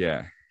bookmark.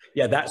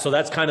 Yeah,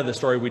 that's kind of the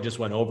story we just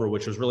went over,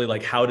 which was really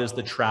like, how does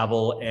the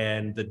travel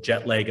and the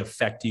jet lag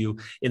affect you?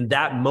 In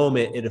that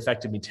moment, it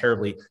affected me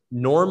terribly.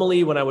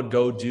 Normally, when I would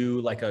go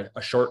do like a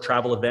short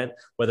travel event,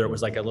 whether it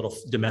was like a little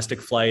domestic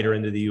flight or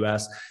into the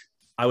US,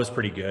 I was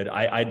pretty good.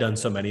 I'd done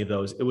so many of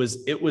those. It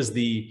was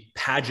the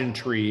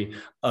pageantry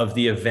of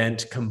the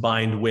event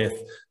combined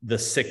with the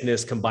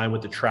sickness, combined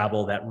with the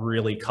travel that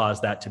really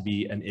caused that to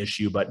be an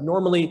issue. But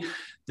normally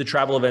the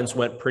travel events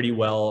went pretty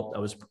well. I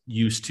was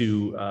used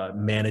to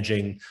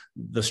managing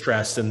the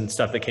stress and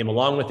stuff that came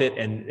along with it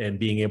and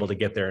being able to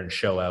get there and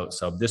show out.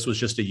 So this was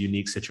just a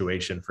unique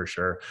situation for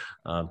sure,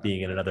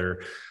 being in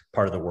another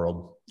part of the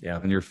world. Yeah.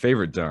 And your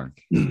favorite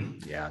dunk?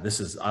 Yeah,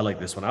 I like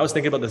this one. I was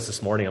thinking about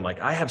this morning. I'm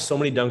like, I have so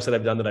many dunks that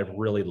I've done that I've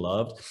really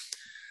loved,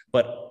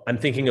 but I'm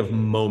thinking of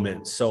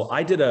moments. So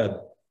I did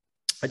a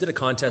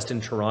contest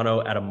in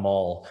Toronto at a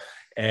mall.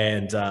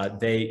 And like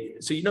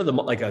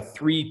a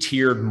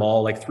 3-tiered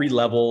mall, like 3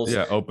 levels.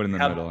 Yeah, open in the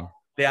middle.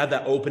 They have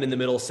that open in the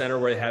middle center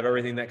where they have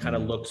everything that kind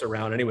of looks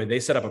around. Anyway, they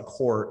set up a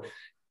court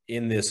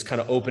in this kind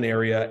of open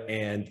area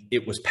and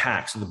it was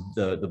packed. So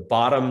the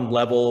bottom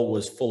level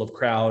was full of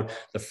crowd.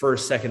 The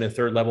first, second, and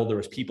third level, there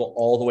was people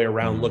all the way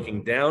around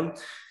looking down.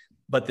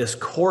 But this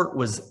court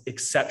was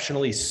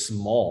exceptionally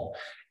small.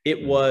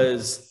 It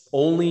was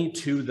only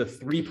to the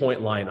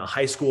 3-point line. A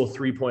high school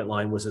 3-point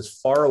line was as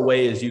far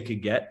away as you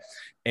could get.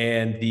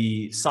 And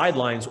the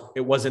sidelines,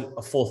 it wasn't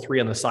a full 3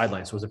 on the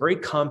sidelines. So it was a very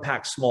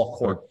compact, small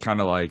court. Kind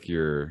of like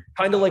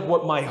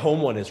what my home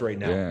one is right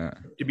now,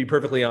 to be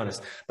perfectly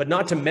honest. But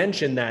not to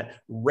mention that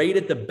right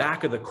at the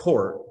back of the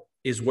court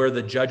is where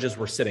the judges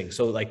were sitting.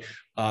 So like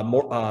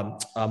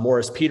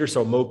Morris Peter,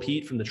 so Mo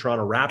Pete from the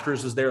Toronto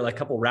Raptors was there. Like a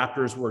couple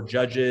Raptors were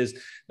judges.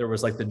 There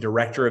was like the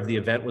director of the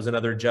event was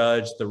another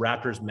judge. The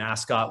Raptors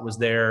mascot was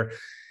there.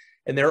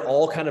 And they're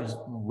all kind of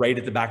right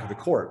at the back of the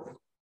court.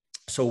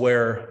 So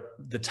where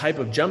the type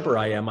of jumper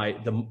I am, I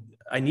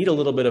need a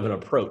little bit of an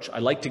approach. I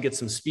like to get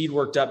some speed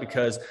worked up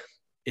because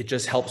it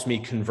just helps me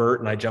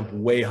convert and I jump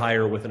way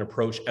higher with an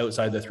approach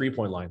outside the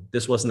 3-point line.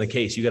 This wasn't the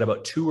case. You got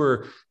about 2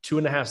 or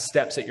 2.5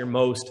 steps at your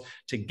most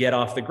to get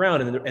off the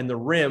ground. And the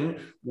rim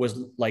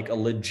was like a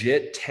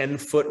legit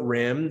 10-foot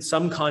rim.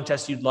 Some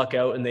contests you'd luck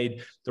out and the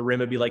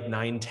rim would be like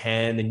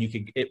 9-10 and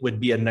it would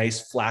be a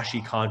nice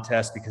flashy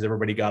contest because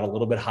everybody got a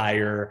little bit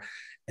higher.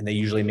 And they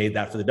usually made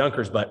that for the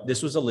dunkers, but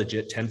this was a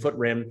legit 10-foot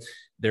rim.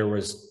 There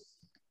was,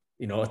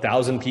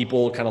 1,000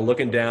 people kind of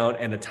looking down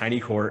and a tiny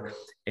court.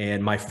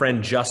 And my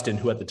friend Justin,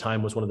 who at the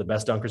time was one of the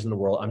best dunkers in the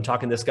world, I'm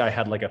talking, this guy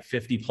had like a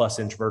 50+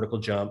 inch vertical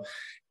jump.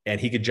 and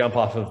he could jump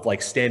off of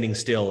like standing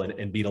still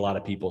and beat a lot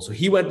of people. So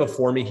he went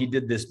before me. He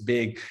did this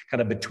big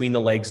kind of between the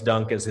legs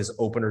dunk as his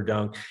opener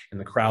dunk, and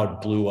the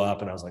crowd blew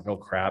up, and I was like, oh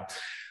crap.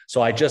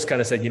 So I just kind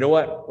of said, you know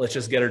what, let's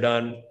just get her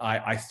done.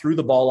 I threw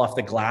the ball off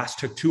the glass,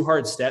 took 2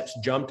 hard steps,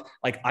 jumped.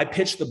 Like I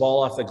pitched the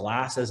ball off the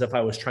glass as if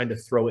I was trying to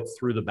throw it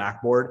through the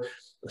backboard.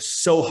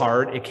 So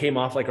hard. It came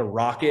off like a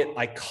rocket.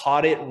 I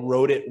caught it,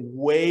 rode it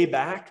way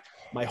back.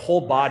 My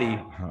whole body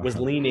was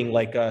leaning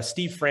like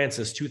Steve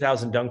Francis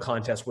 2000 dunk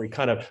contest, where he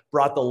kind of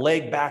brought the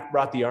leg back,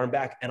 brought the arm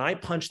back. And I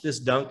punched this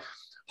dunk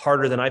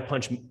harder than I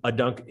punched a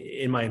dunk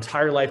in my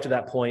entire life to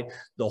that point.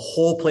 The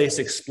whole place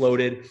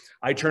exploded.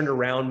 I turned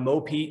around.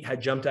 Mo Pete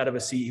had jumped out of a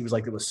seat. He was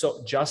like, it was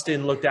so,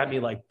 Justin looked at me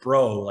like,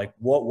 bro, like,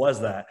 what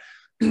was that?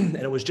 And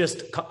it was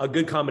just a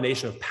good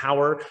combination of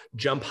power,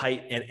 jump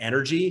height, and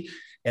energy.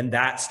 And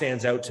that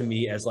stands out to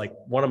me as like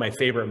one of my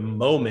favorite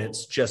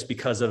moments, just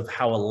because of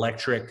how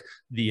electric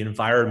the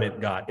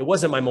environment got. It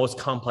wasn't my most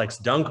complex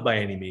dunk by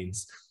any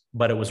means,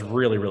 but it was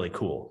really, really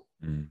cool.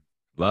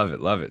 Love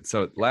it. Love it.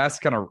 So last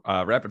kind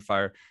of rapid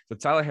fire. So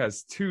Tyler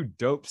has 2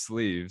 dope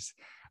sleeves.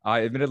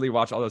 I admittedly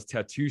watch all those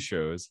tattoo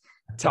shows.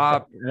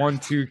 Top 1,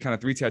 2, kind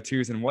of 3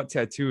 tattoos. And what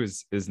tattoo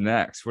is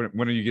next?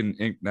 When are you getting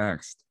inked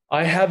next?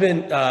 I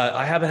haven't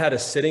had a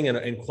sitting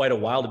in quite a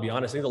while, to be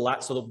honest. I think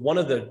one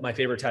of my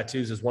favorite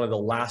tattoos is one of the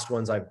last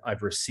ones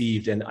I've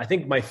received. And I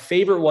think my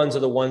favorite ones are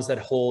the ones that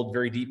hold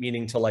very deep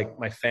meaning to like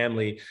my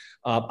family.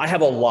 I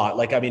have a lot,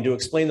 like, I mean, to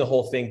explain the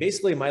whole thing,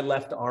 basically my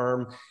left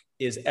arm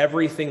is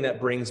everything that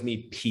brings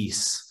me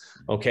peace.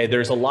 Okay.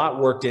 There's a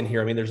lot worked in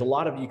here. I mean, there's a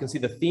lot of, you can see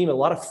the theme, a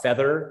lot of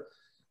feather.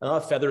 A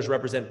lot of feathers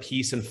represent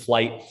peace and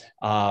flight.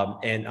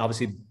 And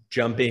obviously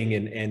jumping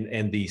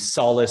and the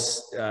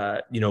solace,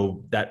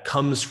 that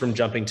comes from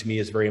jumping to me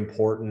is very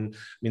important. I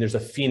mean, there's a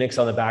phoenix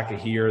on the back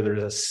of here.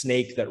 There's a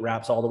snake that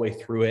wraps all the way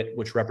through it,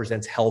 which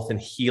represents health and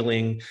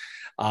healing.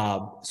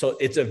 So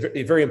it's a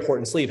very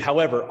important sleeve.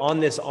 However, on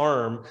this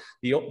arm,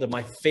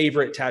 my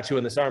favorite tattoo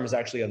on this arm is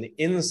actually on the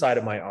inside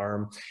of my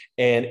arm.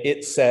 And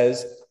it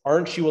says,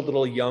 "Aren't you a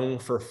little young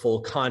for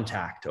full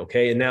contact?"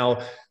 Okay. And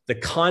now the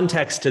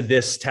context to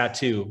this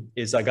tattoo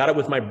is I got it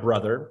with my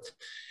brother.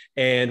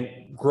 And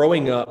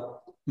growing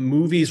up,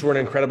 movies were an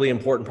incredibly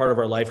important part of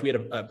our life. We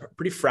had a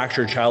pretty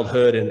fractured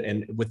childhood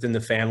and within the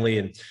family.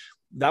 And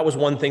that was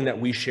one thing that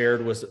we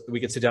shared, was we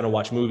could sit down and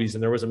watch movies.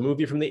 And there was a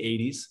movie from the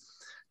 80s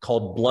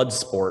called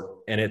Bloodsport.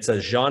 And it's a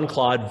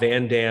Jean-Claude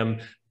Van Damme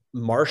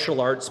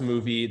martial arts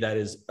movie that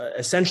is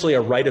essentially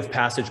a rite of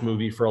passage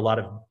movie for a lot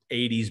of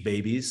 80s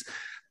babies.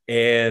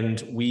 And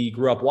we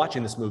grew up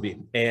watching this movie.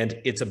 And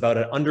it's about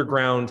an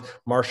underground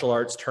martial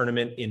arts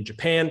tournament in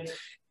Japan.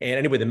 And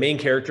anyway, the main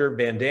character,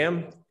 Van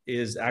Damme,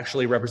 is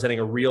actually representing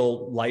a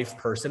real life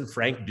person,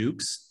 Frank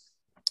Dukes,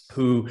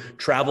 who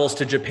travels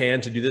to Japan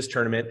to do this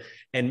tournament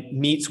and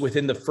meets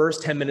within the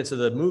first 10 minutes of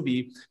the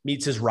movie,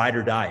 meets his ride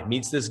or die,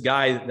 meets this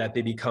guy that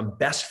they become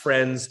best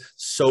friends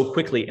so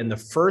quickly. And the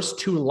first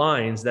 2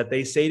 lines that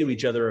they say to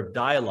each other of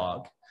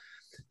dialogue,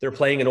 they're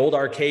playing an old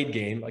arcade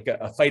game, like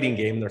a fighting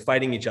game. They're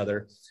fighting each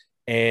other.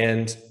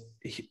 And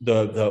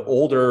the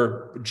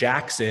older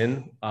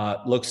Jackson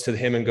looks to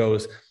him and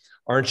goes,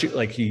 "Aren't you,"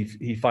 like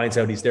he finds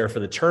out he's there for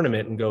the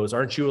tournament and goes,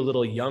 "Aren't you a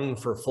little young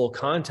for full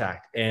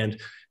contact?" And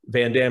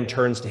Van Damme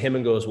turns to him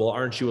and goes, "Well,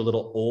 aren't you a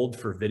little old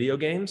for video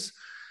games?"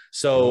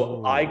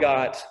 So I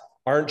got,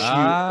 "Aren't you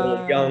a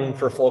little young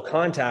for full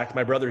contact?"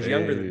 My brother's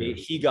younger than me.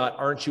 He got,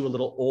 "Aren't you a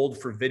little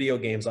old for video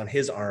games?" on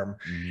his arm.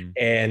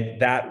 And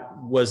that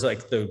was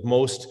like the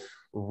most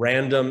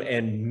random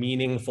and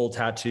meaningful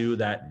tattoo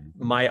that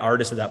my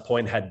artist at that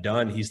point had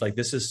done. He's like,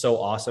 "This is so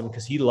awesome,"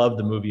 because he loved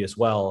the movie as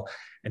well.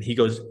 And he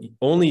goes,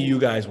 "Only you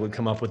guys would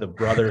come up with a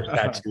brother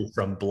tattoo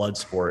from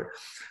Bloodsport."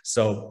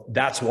 So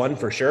that's one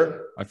for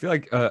sure. I feel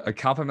like a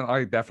compliment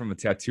like that from a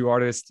tattoo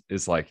artist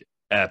is like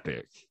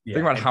epic. Yeah.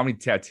 Think about how many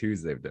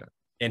tattoos they've done.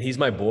 And he's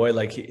my boy.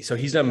 Like, so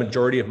he's done a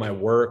majority of my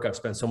work. I've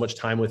spent so much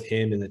time with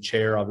him in the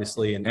chair,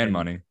 obviously. And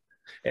money.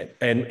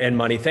 And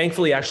money.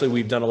 Thankfully, actually,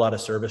 we've done a lot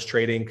of service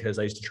trading because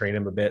I used to train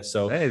him a bit.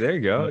 So hey, there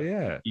you go.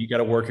 Yeah. You got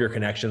to work your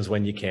connections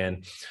when you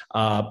can.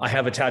 I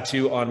have a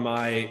tattoo on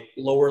my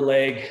lower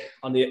leg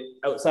on the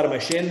outside of my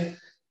shin,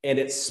 and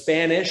it's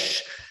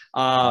Spanish.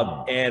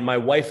 And my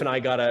wife and I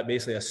got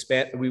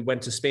we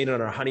went to Spain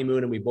on our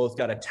honeymoon, and we both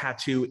got a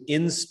tattoo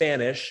in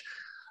Spanish.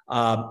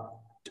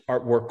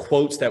 Were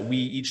quotes that we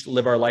each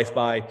live our life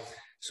by,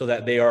 so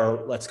that they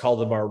are, let's call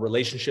them our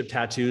relationship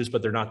tattoos,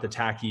 but they're not the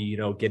tacky,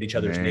 get each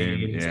other's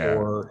names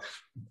or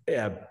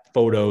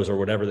photos or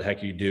whatever the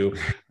heck you do.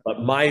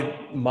 But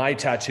my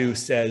tattoo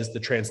says, the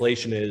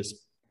translation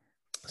is,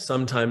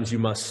 "Sometimes you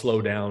must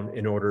slow down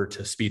in order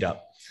to speed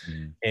up."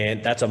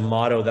 And that's a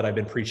motto that I've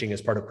been preaching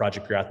as part of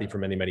Project Pure Athlete for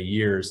many, many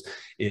years,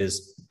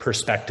 is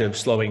perspective,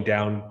 slowing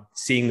down,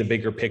 seeing the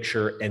bigger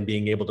picture, and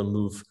being able to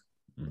move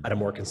at a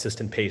more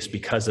consistent pace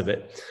because of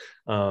it.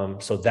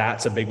 So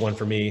that's a big one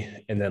for me.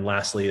 And then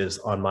lastly is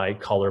on my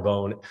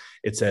collarbone.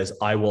 It says,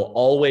 "I will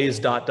always ...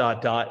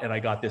 And I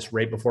got this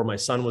right before my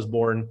son was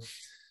born.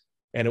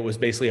 And it was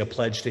basically a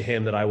pledge to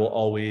him that I will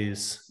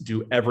always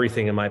do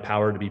everything in my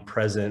power to be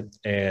present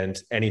and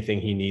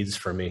anything he needs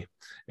from me,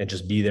 and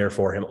just be there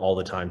for him all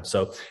the time.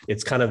 So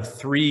it's kind of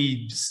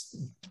three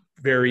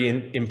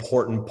very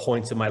important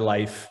points in my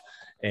life.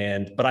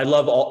 But I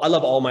love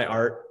all my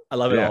art. I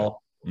love it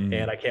all. Mm-hmm.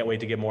 And I can't wait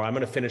to get more. I'm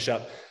going to finish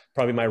up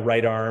probably my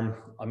right arm.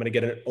 I'm going to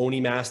get an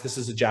Oni mask. This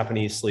is a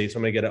Japanese sleeve. So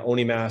I'm going to get an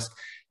Oni mask,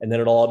 and then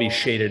it'll all be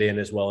shaded in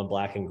as well in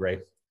black and gray.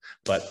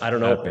 But I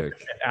don't know. Epic.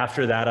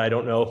 After that, I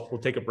don't know.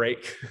 We'll take a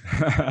break.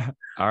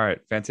 All right.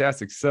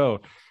 Fantastic.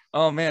 So,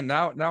 oh man,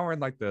 now we're in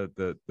like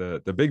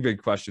the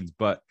big questions,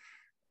 but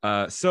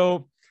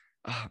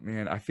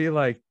man, I feel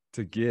like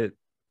to get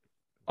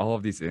all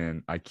of these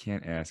in, I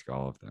can't ask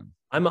all of them.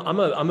 I'm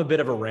a bit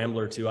of a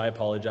rambler too. I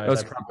apologize.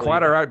 That's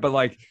quite all right.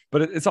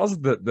 But it's also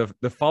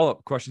the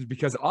follow-up questions,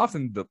 because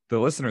often the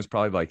listeners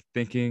probably like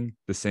thinking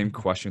the same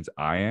questions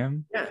I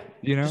am. Yeah.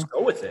 Just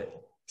go with it.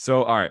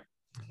 So, all right,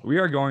 we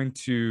are going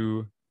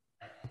to,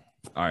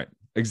 all right,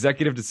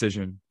 executive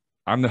decision.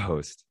 I'm the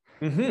host.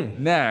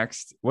 Mm-hmm.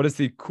 Next, what is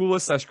the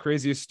coolest /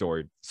 craziest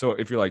story? So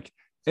if you're like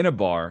in a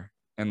bar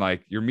and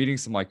like you're meeting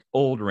some like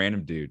old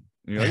random dude,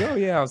 and you're like, oh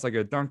yeah, I was like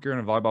a dunker and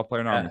a volleyball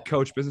player, now I'm a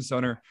coach, business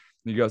owner.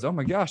 And he goes, oh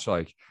my gosh,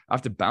 like I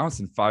have to bounce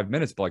in 5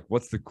 minutes, but like,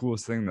 what's the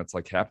coolest thing that's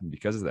like happened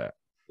because of that?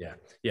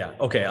 Yeah.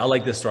 Okay. I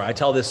like this story. I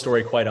tell this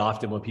story quite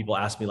often when people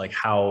ask me like,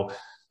 how'd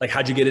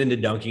you get into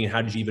dunking, and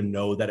how did you even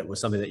know that it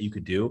was something that you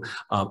could do?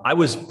 I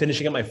was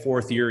finishing up my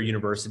 4th year at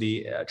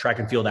university, track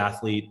and field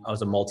athlete. I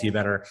was a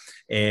multi-eventer,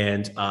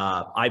 and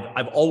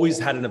I've always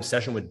had an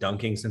obsession with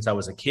dunking since I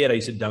was a kid. I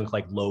used to dunk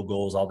like low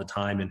goals all the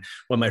time. And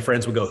when my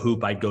friends would go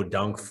hoop, I'd go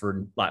dunk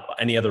for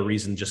any other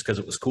reason, just because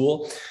it was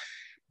cool.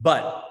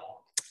 But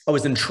I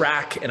was in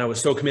track, and I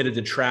was so committed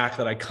to track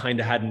that I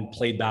kind of hadn't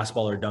played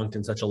basketball or dunked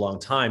in such a long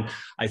time.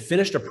 I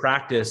finished a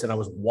practice, and I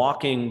was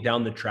walking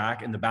down the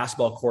track, and the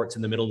basketball court's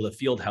in the middle of the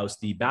field house.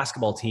 The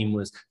basketball team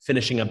was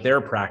finishing up their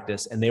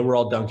practice, and they were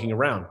all dunking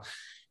around.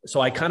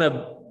 So I kind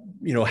of,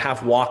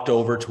 half walked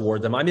over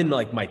toward them. I'm in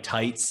like my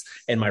tights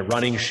and my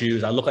running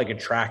shoes. I look like a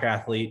track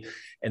athlete,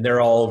 and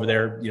they're all over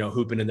there,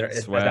 hooping in their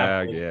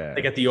swag. Yeah.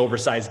 They get the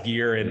oversized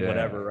gear and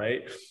whatever.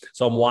 Right.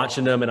 So I'm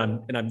watching them,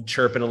 and I'm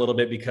chirping a little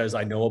bit because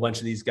I know a bunch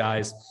of these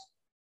guys.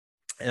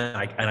 And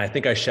I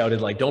think I shouted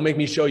like, don't make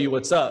me show you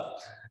what's up.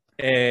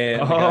 And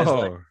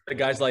the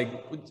guy's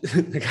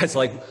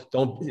like,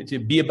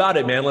 don't be about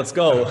it, man. Let's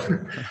go.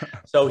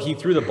 So he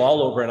threw the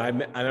ball over, and I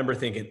remember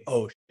thinking,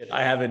 oh shit,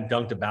 I haven't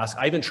dunked a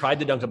basketball. I haven't tried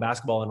to dunk a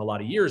basketball in a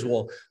lot of years.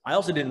 Well, I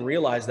also didn't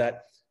realize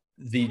that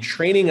the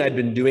training I'd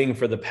been doing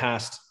for the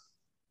past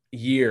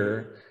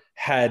year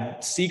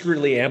had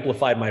secretly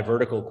amplified my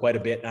vertical quite a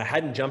bit. And I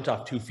hadn't jumped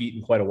off 2 feet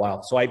in quite a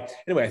while. So I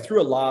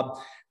threw a lob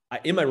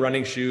in my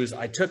running shoes.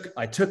 I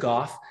took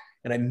off,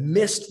 and I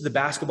missed the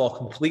basketball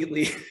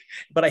completely,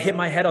 but I hit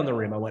my head on the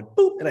rim. I went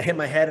boop, and I hit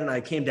my head, and I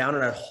came down,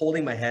 and I was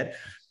holding my head.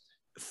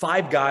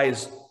 5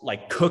 guys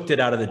like cooked it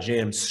out of the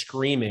gym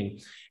screaming.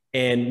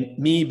 And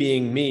me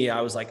being me,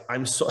 I was like,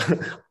 I'm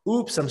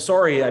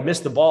sorry. I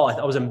missed the ball.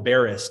 I was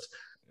embarrassed.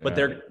 But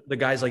the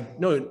guy's like,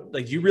 no,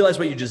 like, do you realize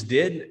what you just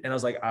did? And I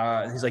was like,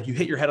 he's like, you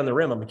hit your head on the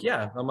rim. I'm like,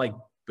 yeah. I'm like,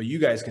 but you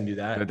guys can do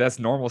that. That's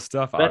normal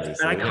stuff,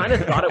 obviously. And I kind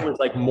of thought it was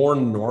like more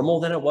normal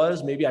than it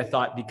was. Maybe I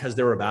thought because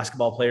they were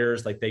basketball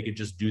players, like they could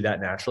just do that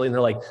naturally. And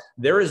they're like,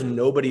 there is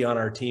nobody on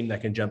our team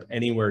that can jump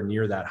anywhere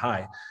near that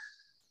high.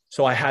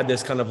 So I had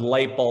this kind of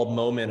light bulb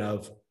moment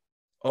of,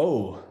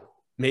 oh,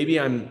 maybe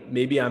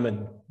I'm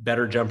a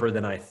better jumper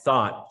than I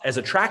thought. As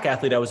a track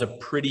athlete, I was a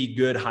pretty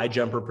good high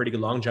jumper, pretty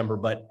good long jumper,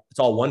 but it's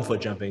all 1 foot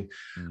jumping.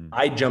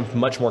 I jumped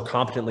much more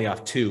competently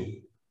off 2.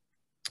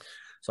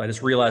 So I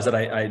just realized that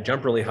I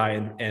jump really high.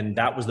 And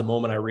that was the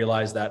moment I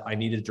realized that I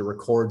needed to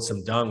record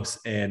some dunks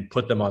and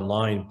put them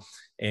online.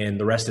 And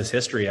the rest is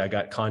history. I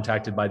got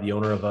contacted by the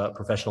owner of a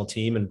professional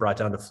team and brought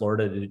down to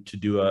Florida to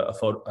do a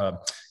photo,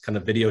 kind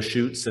of video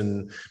shoots.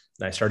 And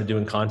I started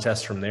doing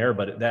contests from there.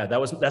 But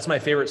that's my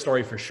favorite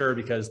story for sure,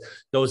 because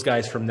those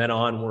guys from then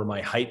on were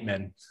my hype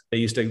men. They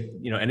used to,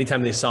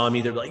 anytime they saw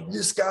me, they're like,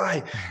 this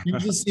guy, you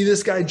just see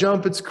this guy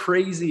jump. It's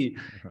crazy.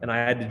 And I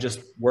had to just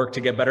work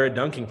to get better at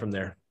dunking from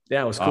there.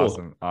 Yeah, it was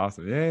cool.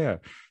 Awesome. Yeah.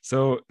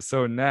 So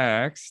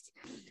next,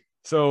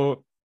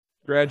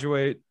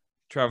 graduate,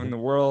 traveling the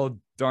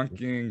world,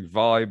 dunking,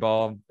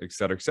 volleyball, et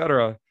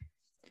cetera.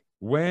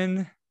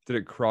 When did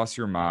it cross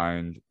your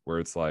mind where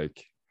it's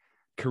like,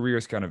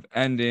 career's kind of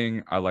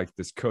ending? I like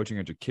this coaching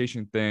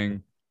education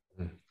thing.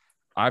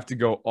 I have to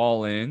go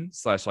all in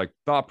 / like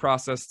thought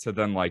process to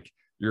then like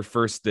your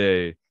first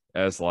day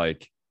as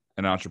like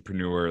an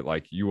entrepreneur,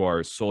 like you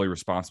are solely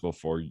responsible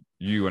for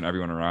you and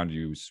everyone around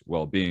you's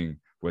well-being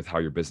with how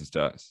your business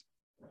does.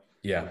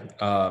 Yeah.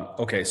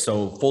 Okay.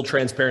 So full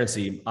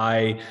transparency.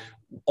 I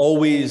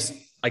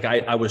always like,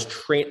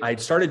 I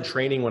started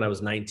training when I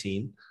was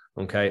 19.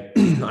 Okay.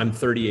 I'm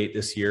 38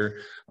 this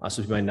year.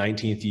 So it's my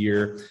 19th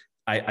year.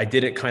 I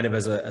did it kind of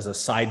as a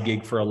side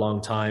gig for a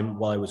long time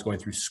while I was going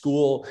through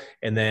school.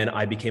 And then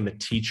I became a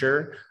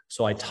teacher.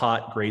 So I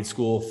taught grade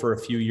school for a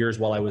few years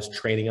while I was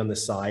training on the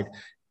side.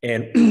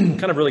 and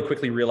kind of really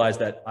quickly realized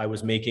that I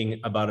was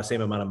making about the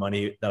same amount of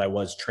money that I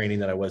was training,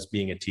 that I was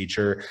being a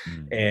teacher.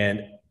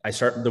 And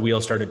the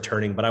wheel started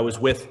turning, but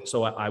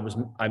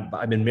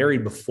I've been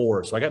married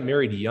before. So I got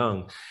married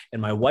young,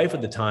 and my wife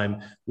at the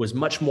time was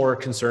much more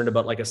concerned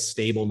about like a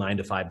stable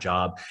 9-to-5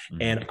 job.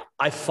 And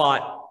I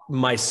fought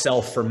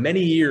myself for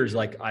many years.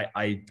 Like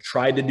I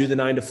tried to do the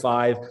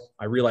 9-to-5.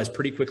 I realized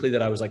pretty quickly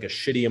that I was like a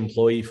shitty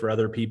employee for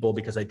other people,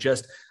 because I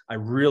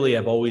really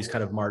have always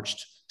kind of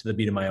marched to the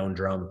beat of my own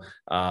drum.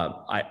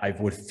 I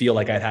would feel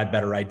like I'd had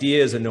better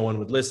ideas and no one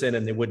would listen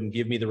and they wouldn't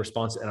give me the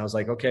response. And I was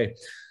like, okay.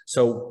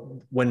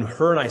 So when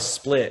her and I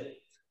split,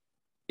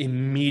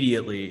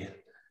 immediately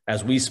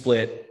as we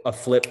split, a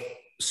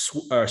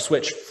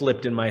switch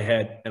flipped in my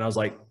head. And I was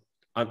like,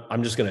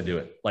 I'm just going to do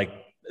it. Like,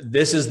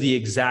 this is the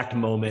exact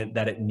moment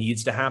that it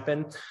needs to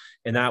happen.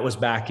 And that was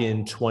back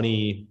in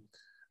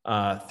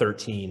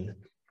 2013.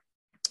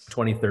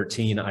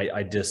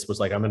 I just was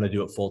like, I'm going to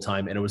do it full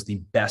time. And it was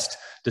the best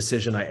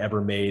decision I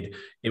ever made.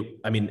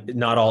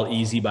 Not all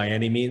easy by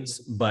any means,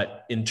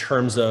 but in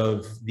terms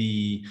of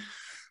the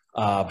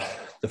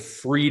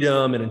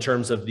freedom and in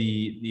terms of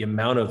the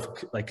amount of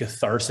like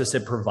catharsis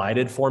it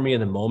provided for me in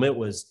the moment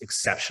was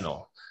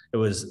exceptional. It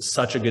was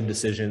such a good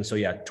decision. So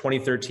yeah,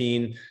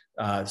 2013,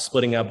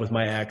 splitting up with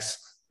my ex,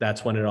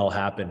 that's when it all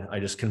happened. I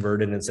just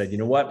converted and said, you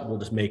know what,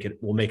 we'll make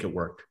it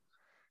work.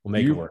 We'll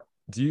make it work.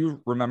 Do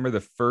you remember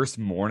the first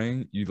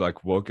morning you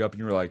like woke up and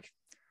you were like,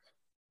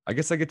 I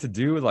guess I get to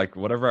do like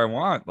whatever I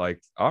want.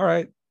 Like, all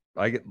right,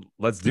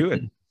 let's do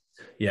it.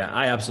 Yeah,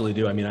 I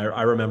absolutely do. I mean,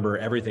 I remember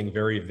everything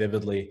very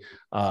vividly.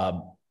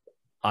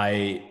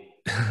 I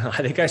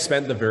think I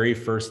spent the very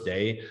first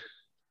day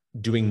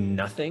doing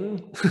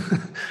nothing.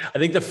 I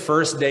think the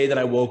first day that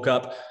I woke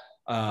up,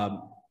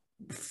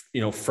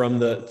 from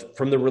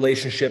the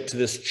relationship to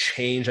this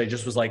change, I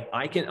just was like,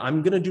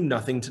 I'm going to do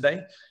nothing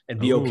today and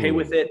be okay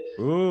with it.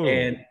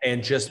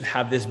 And just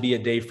have this be a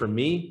day for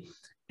me.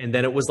 And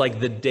then it was like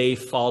the day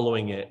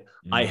following it,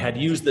 I had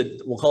used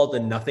we'll call it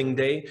the nothing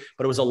day,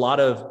 but it was a lot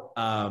of,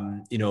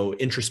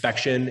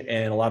 introspection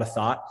and a lot of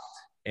thought.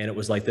 And it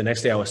was like the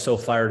next day I was so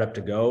fired up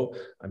to go.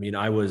 I mean,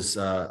 I was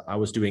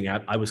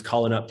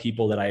calling up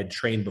people that I had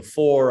trained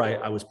before.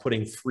 I was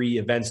putting free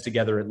events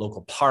together at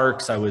local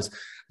parks. I was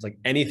like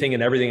anything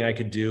and everything I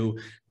could do.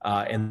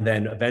 And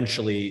then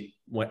eventually,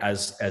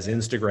 as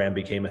Instagram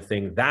became a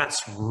thing,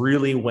 that's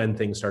really when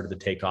things started to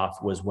take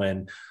off, was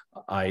when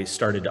I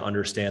started to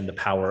understand the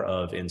power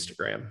of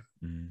Instagram.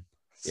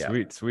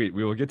 Sweet.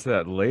 We will get to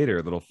that later,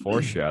 a little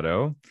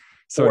foreshadow.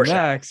 So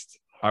next,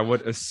 I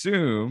would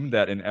assume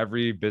that in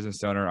every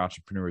business owner,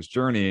 entrepreneur's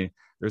journey,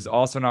 there's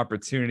also an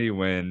opportunity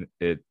when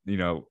it,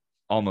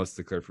 almost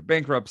declared for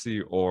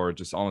bankruptcy or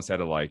just almost had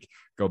to like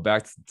go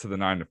back to the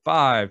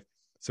 9-to-5.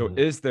 So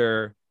is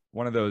there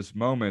one of those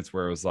moments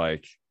where it was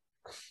like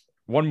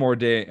one more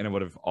day and it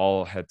would have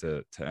all had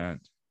to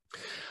end?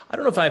 I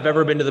don't know if I've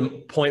ever been to the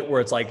point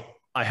where it's like,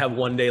 I have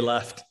one day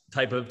left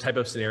type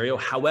of scenario.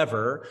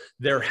 However,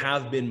 there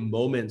have been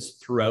moments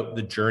throughout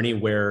the journey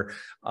where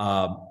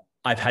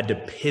I've had to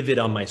pivot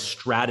on my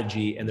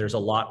strategy, and there's a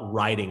lot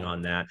riding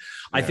on that.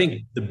 Yeah. I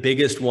think the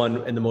biggest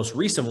one and the most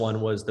recent one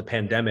was the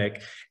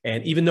pandemic.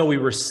 And even though we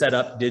were set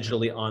up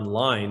digitally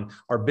online,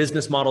 our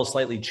business model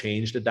slightly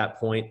changed at that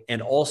point.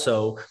 And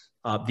also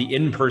the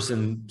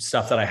in-person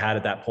stuff that I had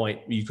at that point,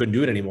 you couldn't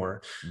do it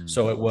anymore.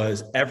 So it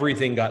was,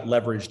 everything got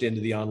leveraged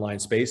into the online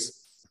space.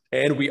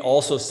 And we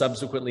also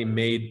subsequently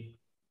made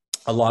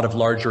a lot of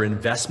larger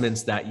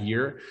investments that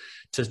year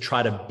to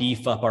try to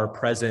beef up our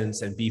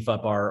presence and beef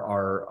up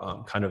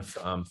our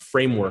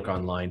framework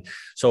online.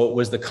 So it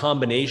was the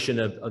combination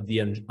of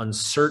the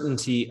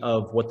uncertainty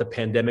of what the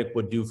pandemic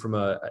would do from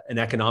an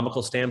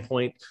economical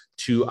standpoint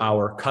to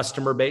our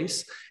customer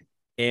base,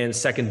 and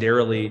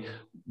secondarily,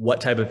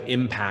 what type of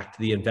impact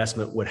the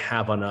investment would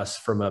have on us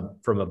from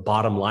a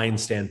bottom line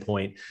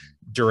standpoint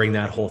during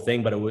that whole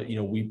thing. But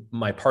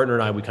my partner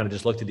and I, we kind of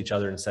just looked at each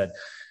other and said,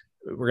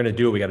 we're going to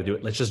do it. We got to do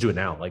it. Let's just do it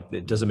now. Like,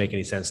 it doesn't make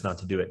any sense not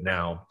to do it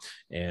now.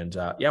 And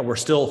we're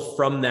still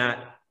from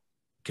that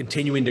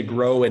continuing to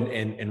grow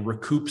and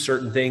recoup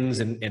certain things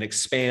and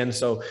expand.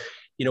 So,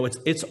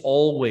 it's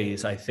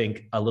always, I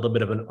think, a little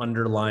bit of an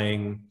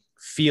underlying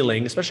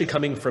feeling, especially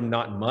coming from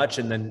not much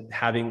and then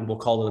having, we'll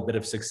call it a bit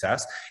of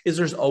success, is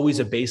there's always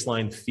a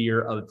baseline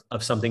fear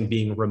of something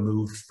being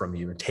removed from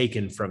you and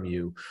taken from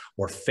you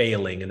or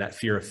failing, and that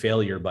fear of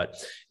failure. But,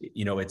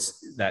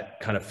 it's that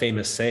kind of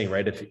famous saying,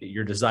 right? If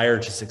your desire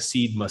to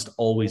succeed must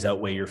always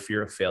outweigh your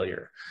fear of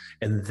failure.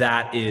 And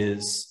that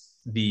is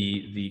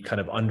the kind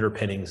of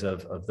underpinnings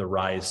of the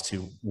rise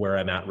to where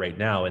I'm at right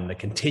now, and the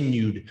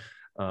continued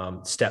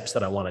steps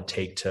that I want to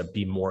take to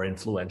be more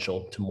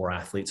influential to more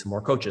athletes and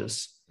more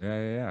coaches.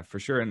 Yeah, for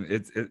sure. And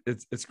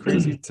it's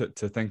crazy to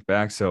think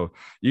back. So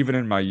even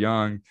in my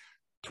young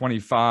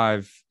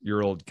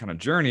 25-year-old kind of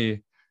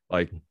journey,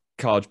 like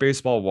college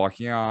baseball,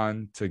 walking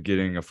on to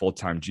getting a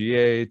full-time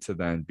GA, to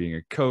then being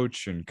a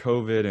coach, and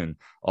COVID and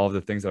all of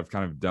the things that I've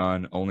kind of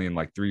done only in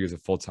like 3 years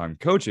of full-time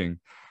coaching.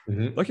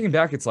 Looking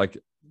back, it's like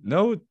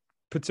no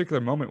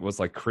particular moment was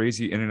like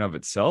crazy in and of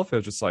itself. It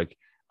was just like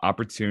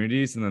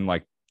opportunities. And then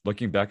like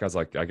looking back, I was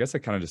like, I guess I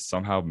kind of just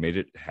somehow made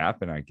it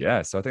happen, I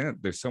guess. So I think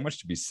that there's so much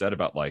to be said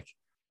about like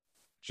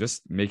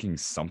just making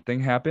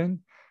something happen.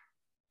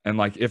 And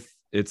like if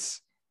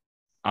it's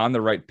on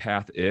the right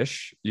path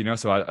ish, you know,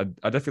 so I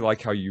definitely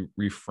like how you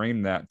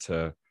reframe that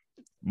to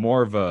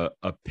more of a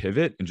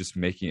pivot and just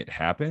making it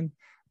happen.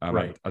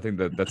 Right. I think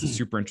that that's a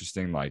super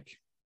interesting like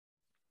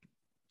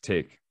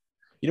take.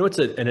 You know,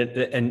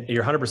 and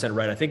you're 100%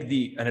 right. I think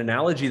an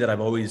analogy that I've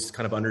always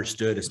kind of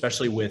understood,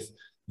 especially with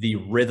the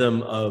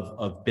rhythm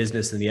of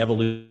business and the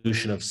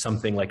evolution of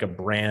something like a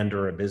brand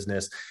or a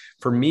business,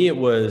 for me, it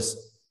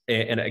was,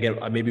 and again,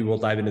 maybe we'll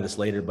dive into this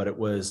later, but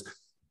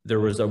there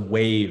was a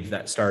wave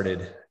that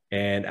started.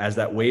 And as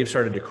that wave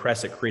started to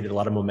crest, it created a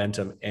lot of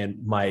momentum.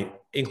 And my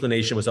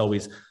inclination was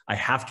always, I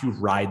have to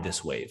ride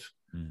this wave.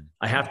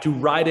 I have to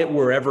ride it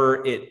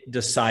wherever it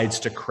decides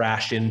to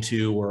crash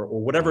into, or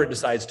whatever it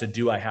decides to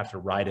do, I have to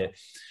ride it.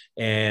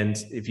 And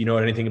if you know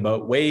anything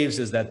about waves,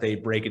 is that they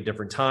break at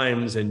different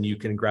times and you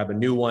can grab a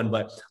new one.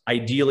 But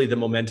ideally, the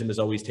momentum is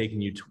always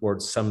taking you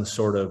towards some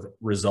sort of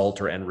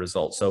result or end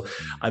result. So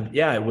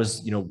yeah, it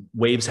was, you know,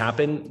 waves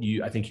happen.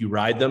 I think you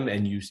ride them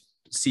and you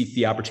seek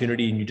the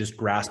opportunity and you just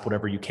grasp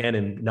whatever you can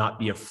and not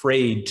be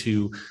afraid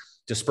to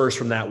disperse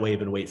from that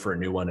wave and wait for a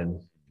new one and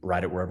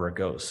ride it wherever it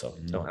goes. So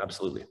no,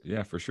 absolutely.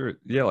 Yeah, for sure.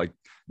 Yeah. Like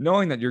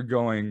knowing that you're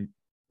going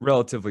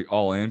relatively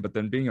all in, but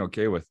then being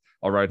okay with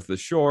I'll ride to the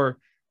shore,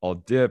 I'll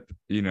dip,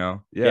 you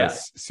know,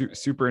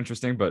 super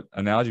interesting, but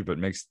analogy, but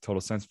makes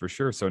total sense for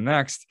sure. So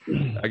next,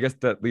 I guess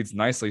that leads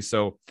nicely.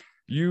 So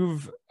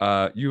you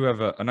have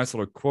a nice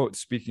little quote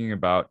speaking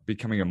about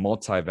becoming a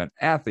multi-event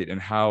athlete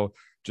and how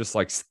just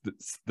like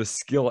the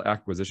skill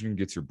acquisition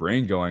gets your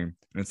brain going.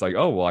 And it's like,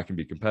 oh, well, I can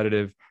be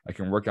competitive. I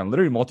can work on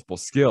literally multiple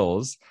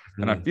skills.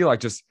 And I feel like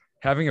just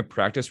having a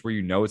practice where,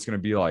 you know, it's going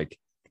to be like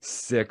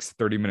 6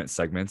 30-minute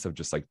segments of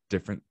just like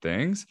different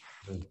things.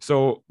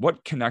 So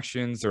what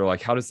connections, or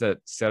like, how does that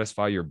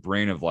satisfy your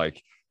brain of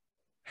like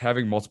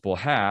having multiple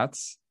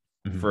hats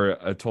for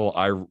a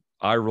total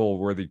eye roll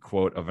worthy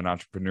quote of an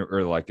entrepreneur,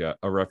 or like a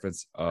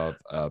reference of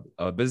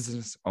a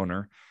business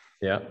owner?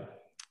 Yeah.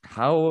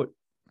 How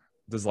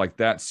does like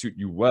that suit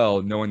you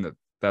well, knowing that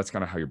that's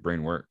kind of how your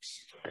brain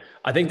works?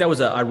 I think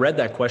I read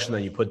that question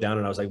that you put down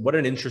and I was like, what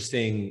an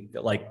interesting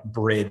like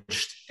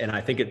bridge. And I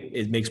think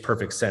it makes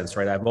perfect sense,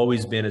 right? I've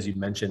always been, as you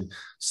mentioned,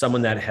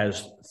 someone that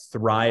has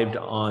thrived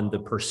on the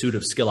pursuit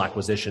of skill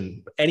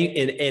acquisition,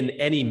 in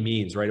any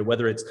means, right?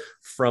 Whether it's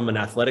from an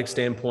athletic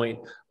standpoint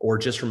or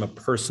just from a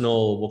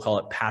personal, we'll call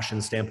it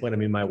passion standpoint. I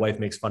mean, my wife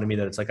makes fun of me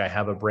that it's like I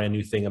have a brand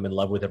new thing I'm in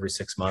love with every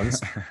 6 months.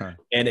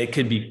 And it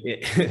can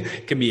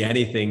be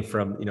anything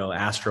from, you know,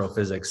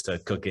 astrophysics to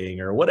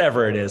cooking or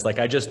whatever it is. Like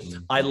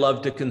I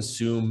love to consume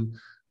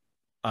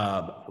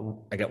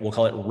we'll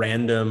call it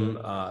random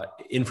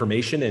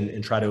information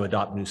and try to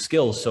adopt new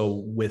skills. So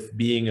with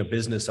being a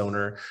business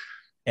owner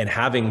and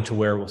having to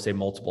wear, we'll say,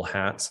 multiple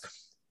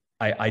hats,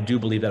 I do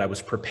believe that I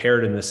was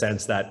prepared in the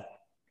sense that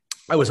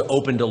I was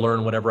open to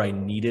learn whatever I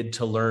needed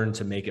to learn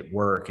to make it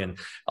work. And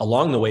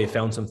along the way,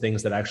 found some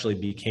things that actually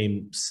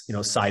became, you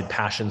know, side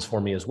passions for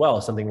me as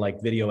well. Something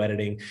like video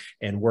editing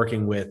and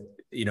working with,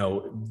 you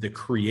know, the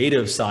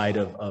creative side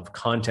of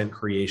content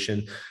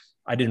creation.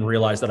 I didn't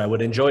realize that I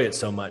would enjoy it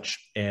so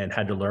much and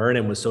had to learn.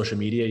 And with social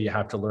media, you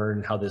have to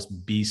learn how this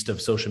beast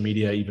of social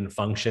media even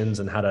functions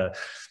and how to,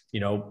 you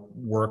know,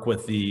 work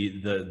with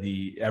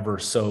the ever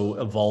so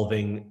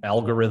evolving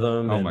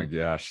algorithm. Oh my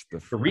gosh.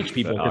 To reach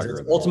people,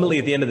 because ultimately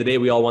at the end of the day,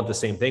 we all want the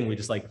same thing. We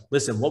just like,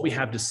 listen, what we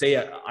have to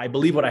say, I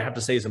believe what I have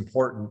to say is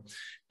important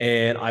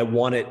and I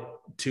want it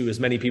to as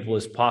many people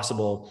as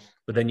possible.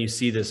 But then you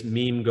see this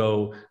meme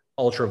go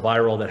ultra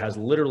viral that has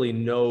literally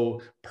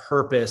no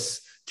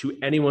purpose to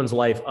anyone's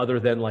life other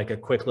than like a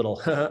quick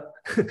little,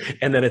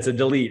 and then it's a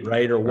delete,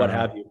 right? Or what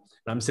have you.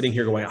 And I'm sitting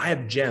here going, I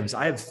have gems.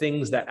 I have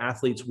things that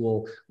athletes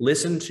will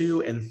listen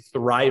to and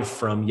thrive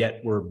from,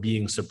 yet we're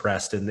being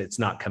suppressed and it's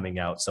not coming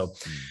out. So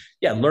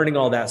yeah, learning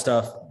all that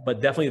stuff,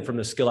 but definitely from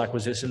the skill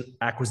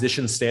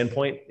acquisition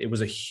standpoint, it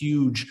was a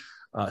huge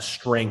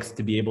strength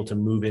to be able to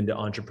move into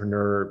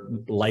entrepreneur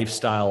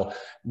lifestyle,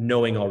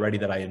 knowing already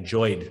that I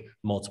enjoyed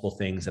multiple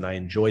things and I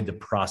enjoyed the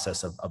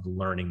process of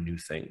learning new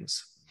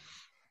things.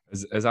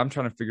 As I'm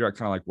trying to figure out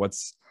kind of like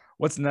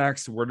what's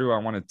next, where do I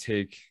want to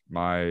take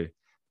my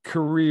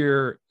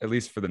career, at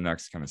least for the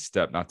next kind of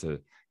step, not to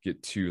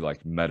get too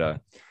like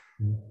meta,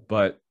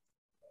 but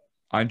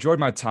I enjoyed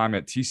my time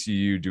at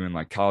TCU doing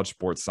like college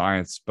sports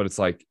science. But it's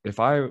like,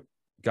 if I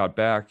got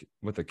back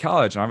with the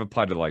college, and I've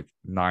applied to like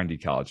 90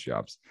 college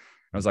jobs,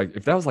 I was like,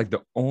 if that was like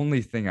the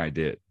only thing I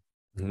did,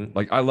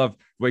 like I love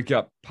wake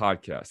up,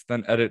 podcast,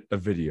 then edit a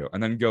video,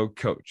 and then go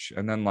coach,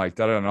 and then like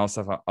and all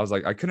stuff. I was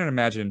like, I couldn't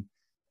imagine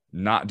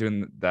not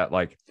doing that.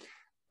 Like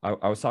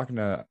I was talking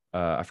to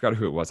I forgot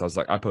who it was. I was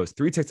like, I post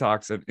 3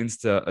 TikToks and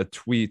Insta a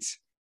tweet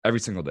every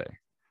single day,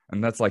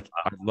 and that's like,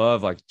 I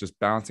love like just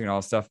balancing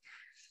all stuff.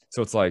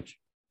 So it's like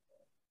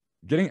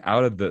getting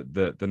out of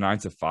the 9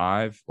 to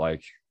 5,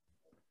 like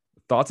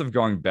thoughts of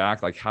going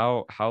back, like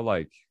how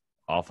like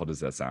awful does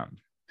that sound?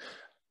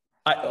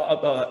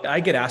 I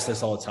get asked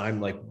this all the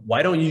time. Like,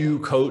 why don't you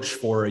coach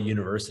for a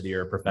university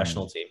or a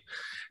professional team?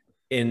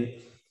 And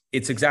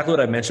it's exactly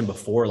what I mentioned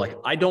before. Like,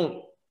 I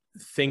don't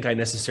think I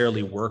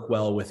necessarily work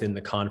well within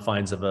the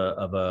confines of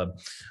a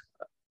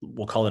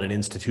we'll call it an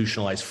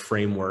institutionalized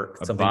framework.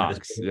 A something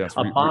box. that is Yes,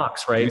 a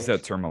box, right? Use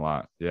that term a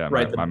lot. Yeah,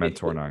 right. My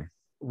mentor and I.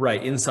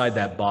 Right inside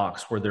that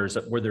box where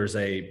there's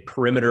a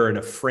perimeter and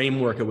a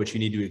framework at which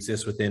you need to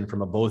exist within from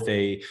both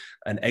an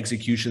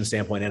execution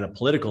standpoint and a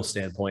political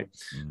standpoint.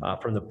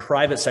 From the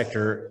private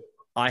sector,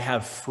 I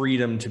have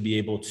freedom to be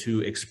able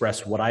to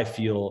express what I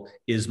feel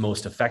is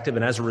most effective.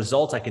 And as a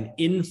result, I can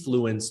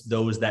influence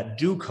those that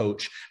do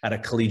coach at a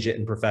collegiate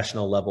and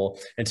professional level.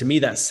 And to me,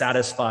 that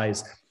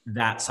satisfies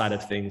that side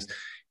of things.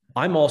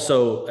 I'm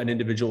also an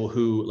individual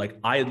who, like,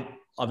 I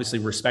obviously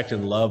respect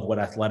and love what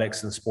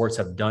athletics and sports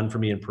have done for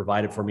me and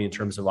provided for me in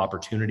terms of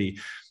opportunity.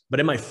 But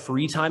in my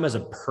free time as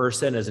a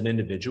person, as an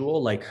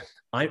individual, like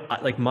I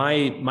like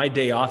my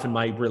day off and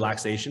my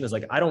relaxation is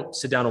like, I don't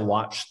sit down and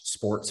watch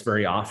sports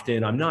very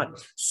often. I'm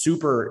not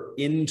super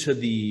into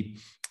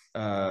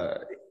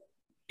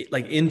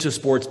into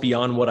sports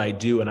beyond what I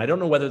do. And I don't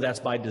know whether that's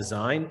by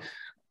design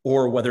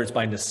or whether it's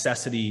by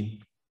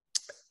necessity.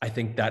 I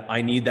think that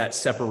I need that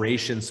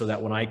separation so that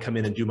when I come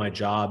in and do my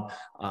job,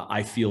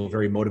 I feel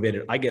very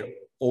motivated. I get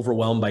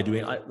overwhelmed by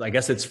doing, I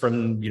guess it's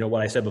from,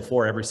 what I said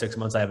before, every 6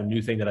 months, I have a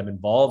new thing that I'm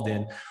involved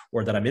in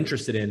or that I'm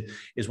interested in.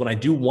 Is when I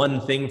do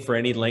one thing for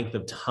any length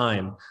of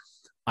time,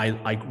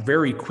 I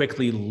very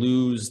quickly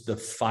lose the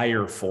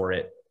fire for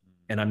it.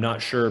 And I'm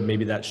not sure,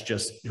 maybe that's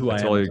just who I am.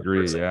 I totally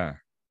agree. Yeah.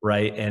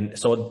 Right. And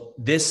so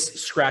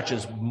this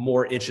scratches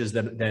more itches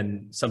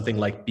than something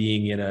like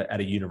being at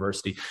a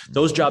university.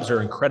 Those jobs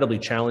are incredibly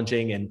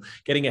challenging, and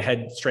getting a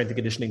head strength and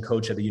conditioning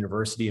coach at a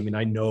university. I mean,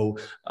 I know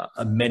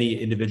many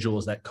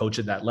individuals that coach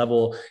at that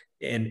level,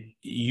 and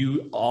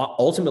you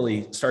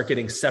ultimately start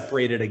getting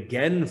separated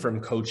again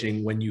from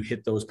coaching when you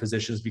hit those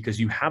positions, because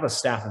you have a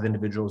staff of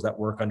individuals that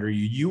work under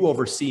you. You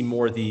oversee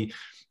more the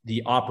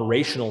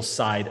operational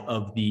side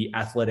of the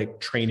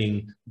athletic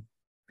training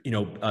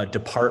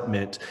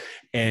department,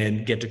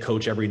 and get to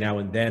coach every now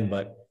and then.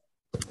 But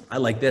I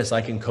like this.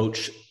 I can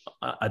coach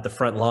at the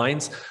front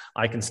lines.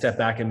 I can step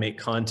back and make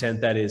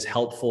content that is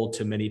helpful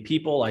to many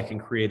people. I can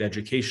create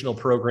educational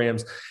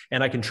programs,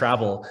 and I can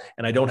travel.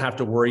 And I don't have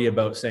to worry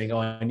about saying, oh,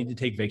 I need to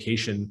take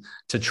vacation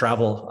to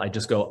travel. I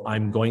just go,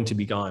 I'm going to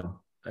be gone.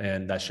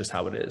 And that's just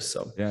how it is.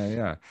 So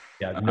yeah.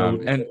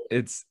 And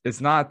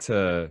it's not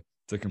to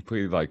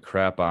completely like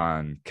crap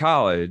on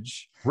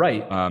college.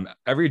 Right.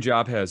 Every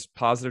job has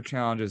positive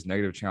challenges,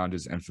 negative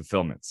challenges, and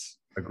fulfillments.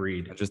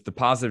 Agreed. And just the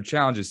positive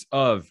challenges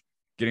of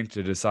getting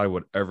to decide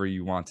whatever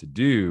you want to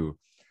do,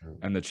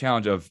 and the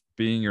challenge of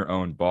being your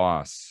own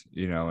boss,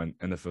 and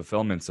the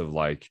fulfillments of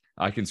like,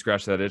 I can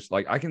scratch that itch.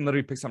 Like I can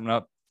literally pick something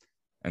up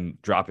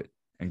and drop it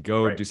and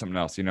go do something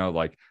else,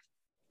 like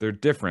they're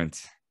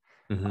different.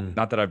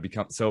 Not that I've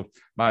become, so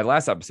my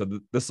last episode,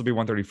 this will be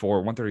 134,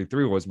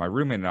 133 was my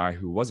roommate and I,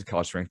 who was a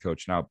college strength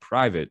coach, now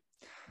private.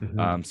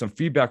 Some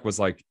feedback was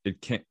like,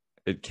 it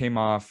came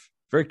off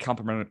very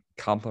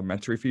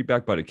complimentary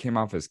feedback, but it came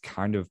off as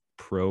kind of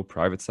pro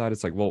private side.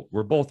 It's like, well,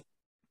 we're both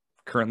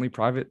currently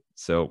private,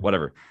 so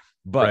whatever.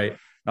 But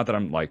not that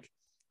I'm like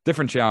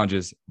different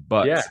challenges,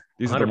 but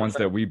these 100%. Are the ones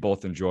that we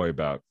both enjoy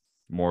about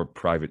more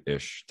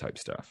private-ish type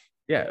stuff.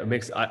 Yeah, it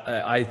makes,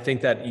 I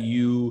think that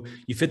you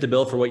fit the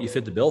bill for what you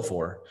fit the bill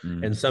for.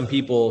 And some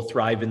people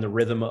thrive in the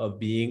rhythm of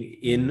being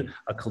in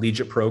a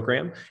collegiate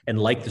program and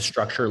like the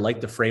structure,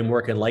 like the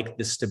framework, and like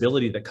the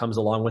stability that comes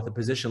along with a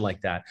position like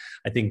that.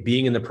 I think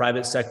being in the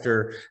private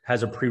sector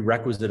has a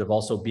prerequisite of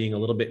also being a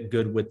little bit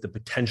good with the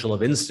potential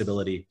of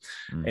instability.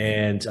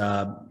 And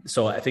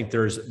so I think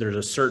there's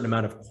a certain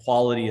amount of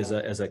quality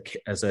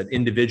as an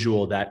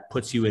individual that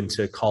puts you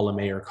into column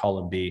A or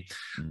column B.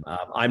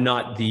 I'm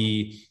not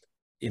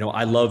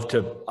I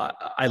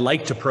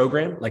like to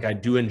program, like I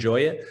do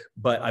enjoy it,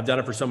 but I've done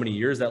it for so many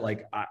years that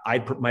like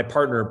my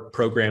partner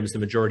programs the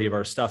majority of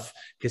our stuff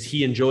because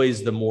he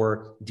enjoys the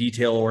more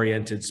detail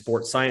oriented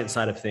sports science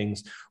side of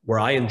things, where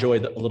I enjoy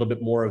a little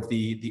bit more of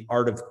the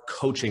art of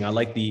coaching. I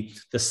like the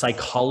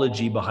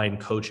psychology behind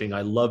coaching.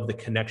 I love the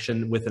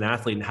connection with an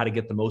athlete and how to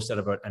get the most out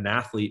of an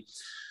athlete.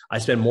 I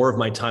spend more of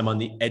my time on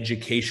the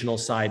educational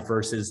side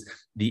versus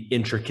the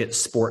intricate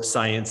sports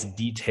science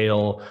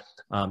detail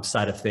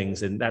side of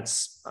things. And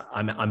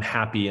I'm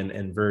happy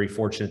and very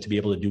fortunate to be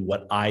able to do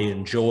what I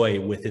enjoy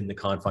within the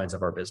confines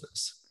of our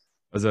business.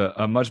 It was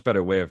a much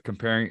better way of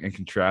comparing and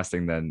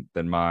contrasting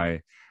than my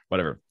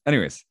whatever.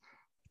 Anyways,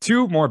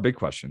 two more big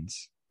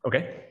questions.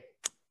 Okay.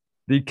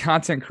 The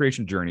content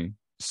creation journey.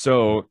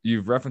 So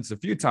you've referenced a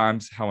few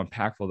times how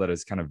impactful that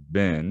has kind of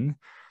been.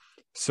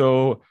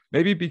 So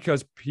maybe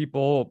because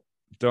people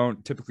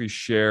don't typically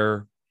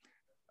share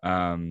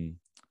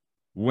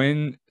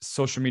when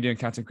social media and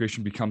content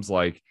creation becomes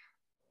like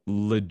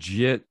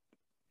legit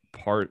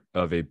part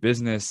of a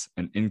business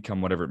and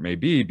income, whatever it may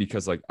be,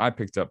 because like I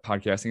picked up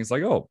podcasting. It's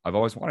like, oh, I've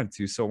always wanted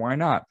to, so why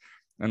not?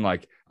 And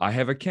like, I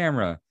have a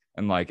camera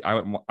and like I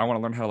want to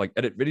learn how to like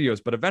edit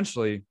videos. But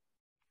eventually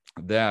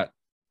that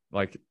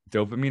like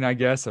dopamine, I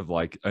guess, of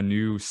like a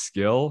new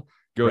skill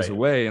goes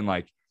away. And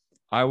like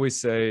I always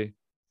say,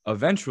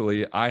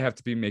 eventually I have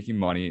to be making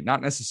money,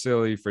 not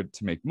necessarily for it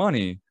to make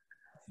money,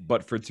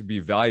 but for it to be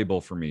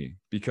valuable for me.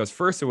 Because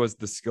first it was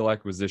the skill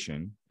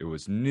acquisition. It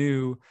was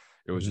new.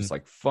 It was just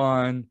like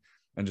fun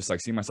and just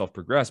like seeing myself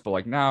progress. But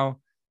like now,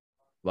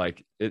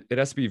 like it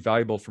has to be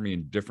valuable for me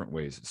in different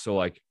ways. So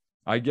like,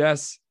 I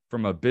guess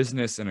from a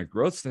business and a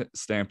growth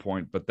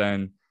standpoint, but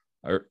then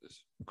a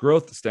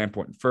growth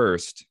standpoint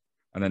first,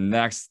 and then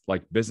next,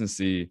 like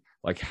businessy,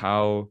 like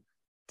how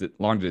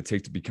long did it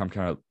take to become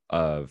kind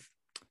of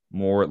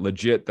more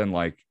legit than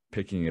like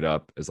picking it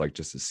up as like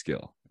just a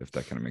skill, if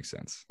that kind of makes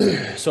sense.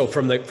 So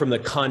from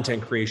the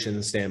content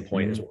creation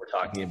standpoint is what we're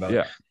talking about.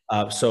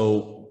 Yeah.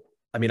 So,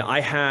 I mean,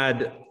 I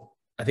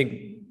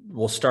think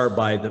we'll start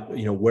by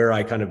where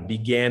I kind of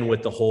began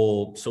with the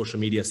whole social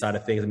media side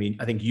of things. I mean,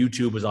 I think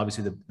YouTube was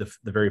obviously the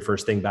very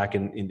first thing back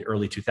in the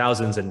early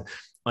 2000s, and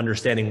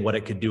understanding what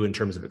it could do in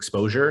terms of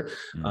exposure.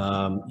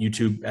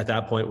 YouTube at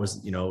that point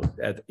was,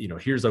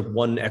 here's like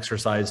one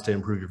exercise to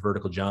improve your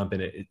vertical jump.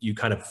 And you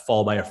kind of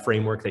fall by a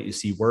framework that you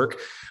see work.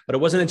 But it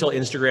wasn't until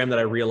Instagram that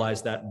I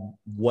realized that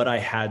what I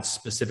had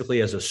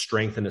specifically as a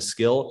strength and a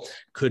skill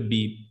could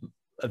be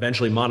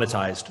eventually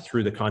monetized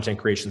through the content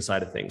creation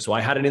side of things. So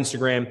I had an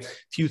Instagram,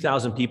 few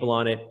thousand people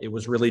on it. It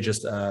was really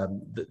just,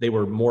 they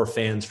were more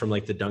fans from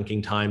like the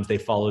dunking times. They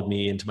followed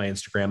me into my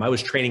Instagram. I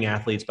was training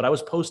athletes, but I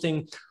was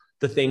posting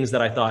the things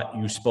that I thought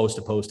you're supposed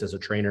to post as a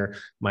trainer,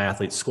 my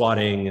athletes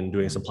squatting and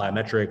doing some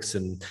plyometrics,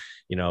 and,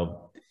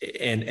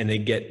 and they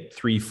get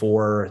 300,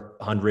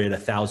 400,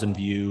 1,000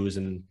 views.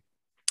 And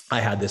I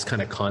had this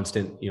kind of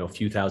constant,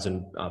 few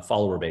thousand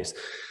follower base.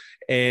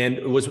 And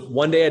it was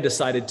one day I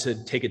decided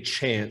to take a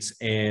chance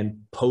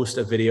and post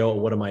a video of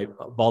one of my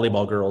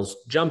volleyball girls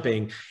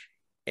jumping.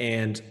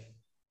 And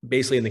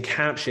basically in the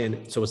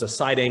caption, so it was a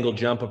side angle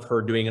jump of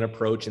her doing an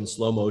approach in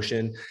slow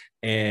motion.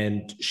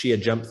 And she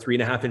had jumped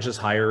 3.5 inches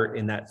higher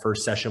in that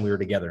first session we were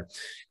together.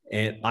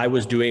 And I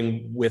was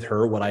doing with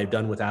her what I've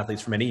done with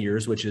athletes for many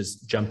years, which is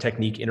jump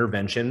technique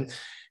intervention.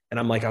 And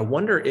I'm like, I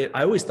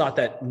always thought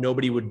that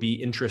nobody would be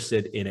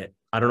interested in it.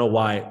 I don't know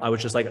why. I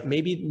was just like,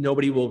 maybe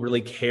nobody will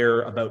really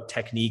care about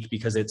technique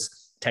because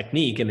it's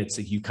technique and it's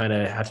you kind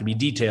of have to be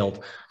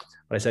detailed.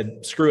 But I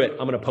said, screw it,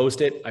 I'm going to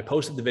post it. I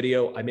posted the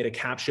video. I made a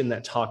caption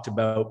that talked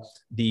about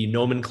the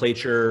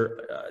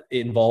nomenclature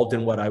involved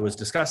in what I was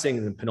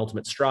discussing, the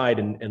penultimate stride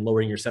and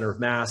lowering your center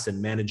of mass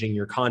and managing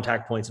your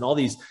contact points and all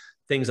these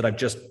things that I've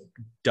just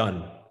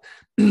done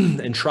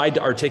and tried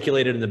to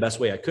articulate it in the best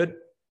way I could.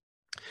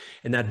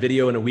 And that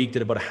video in a week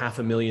did about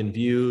 500,000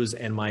 views,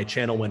 and my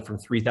channel went from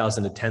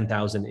 3,000 to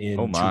 10,000 in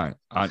on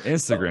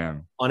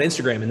Instagram. On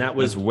Instagram, and that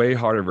was way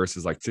harder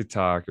versus like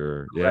TikTok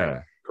or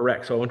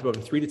correct. So I went to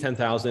about 3,000 to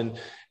 10,000,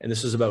 and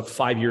this was about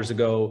 5 years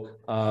ago.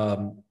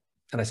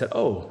 And I said,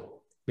 oh,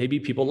 maybe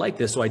people like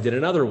this, so I did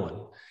another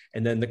one.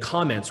 And then the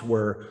comments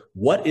were,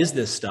 "What is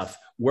this stuff?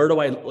 Where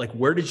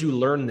did you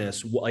learn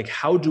this? Like,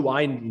 how do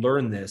I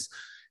learn this?"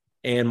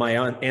 And my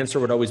answer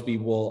would always be,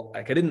 well,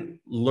 like I didn't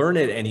learn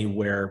it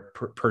anywhere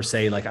per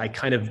se. Like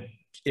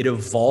it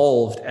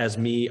evolved as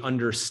me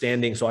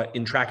understanding. So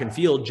in track and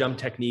field, jump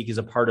technique is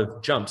a part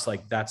of jumps.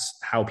 Like that's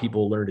how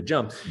people learn to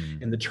jump.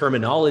 And the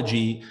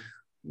terminology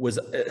was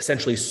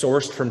essentially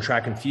sourced from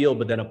track and field,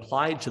 but then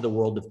applied to the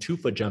world of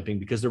 2-foot jumping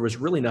because there was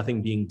really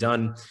nothing being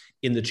done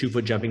in the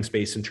 2-foot jumping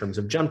space in terms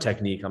of jump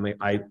technique. I mean,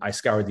 I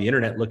scoured the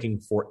internet looking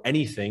for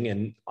anything,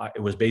 and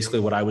it was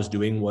basically what I was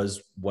doing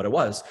was what it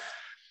was.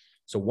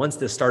 So once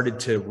this started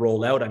to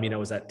roll out, I mean, I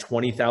was at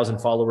 20,000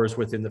 followers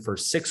within the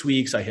first 6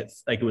 weeks. I hit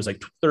it was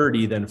like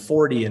 30, then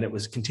 40, and it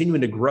was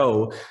continuing to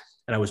grow.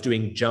 And I was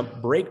doing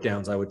jump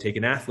breakdowns. I would take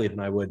an athlete and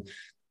I would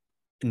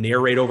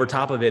narrate over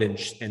top of it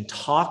and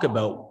talk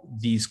about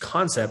these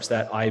concepts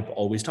that I've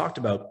always talked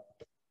about.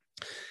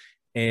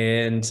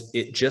 And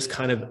it just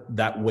kind of,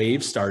 that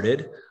wave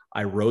started.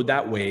 I rode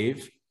that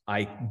wave.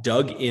 I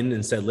dug in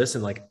and said,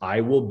 listen, like I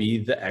will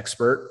be the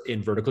expert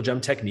in vertical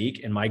jump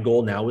technique. And my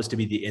goal now is to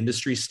be the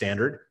industry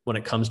standard when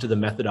it comes to the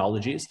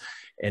methodologies.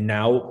 And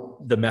now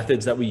the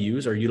methods that we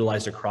use are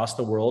utilized across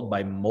the world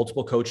by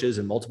multiple coaches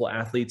and multiple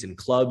athletes in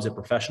clubs at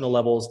professional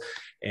levels.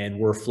 And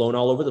we're flown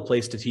all over the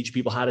place to teach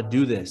people how to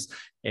do this.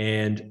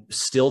 And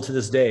still to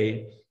this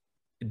day,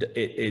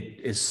 it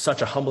is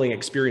such a humbling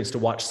experience to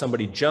watch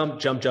somebody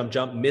jump,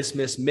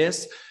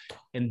 miss.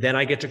 And then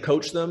I get to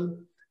coach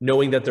them,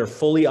 knowing that they're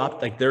fully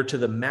up, like they're to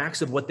the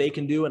max of what they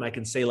can do. And I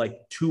can say like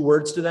 2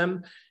 words to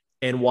them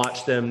and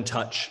watch them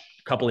touch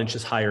a couple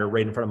inches higher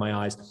right in front of my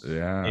eyes.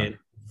 Yeah. And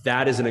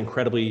that is an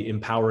incredibly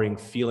empowering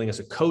feeling as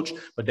a coach,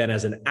 but then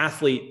as an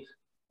athlete,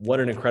 what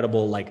an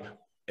incredible like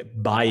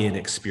buy-in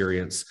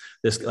experience.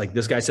 This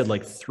guy said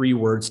like 3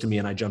 words to me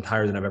and I jumped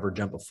higher than I've ever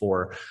jumped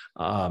before.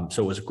 So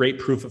it was great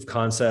proof of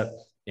concept.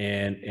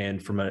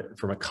 And from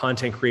a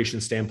content creation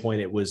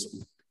standpoint, it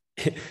was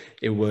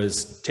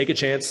take a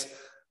chance,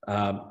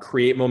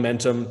 create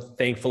momentum,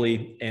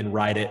 thankfully, and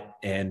ride it.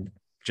 And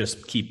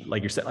just keep,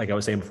 like I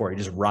was saying before, you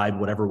just ride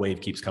whatever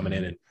wave keeps coming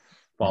in and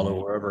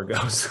follow wherever it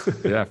goes.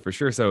 Yeah, for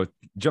sure. So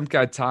Jump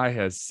Guy Ty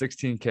has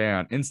 16K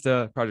on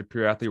Insta, Project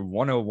Pure Athlete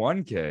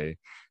 101K,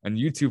 and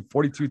YouTube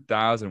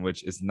 42,000,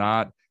 which is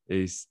not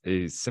a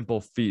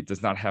simple feat.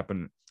 Does not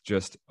happen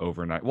just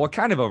overnight. Well,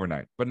 kind of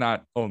overnight, but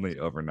not only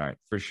overnight,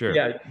 for sure.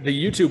 Yeah, the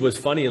YouTube was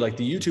funny. Like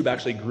the YouTube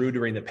actually grew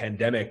during the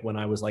pandemic when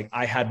I was like,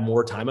 I had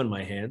more time on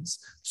my hands.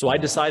 So I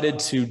decided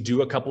to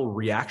do a couple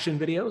reaction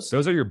videos.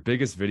 Those are your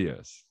biggest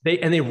videos.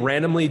 They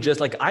randomly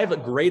just like, I have a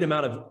great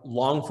amount of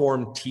long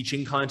form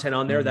teaching content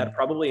on there that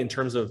probably in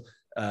terms of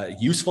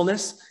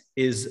usefulness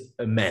is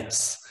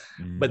immense.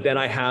 But then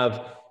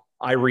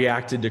I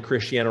reacted to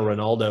Cristiano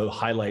Ronaldo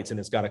highlights and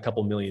it's got a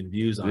couple million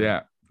views on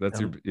it. That's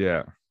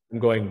I'm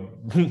going,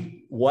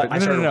 what?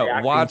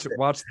 No. Watch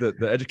the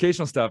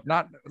educational stuff.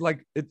 Not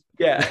like it.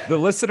 Yeah. The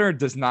listener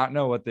does not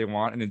know what they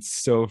want, and it's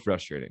so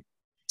frustrating.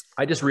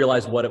 I just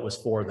realized what it was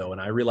for, though, and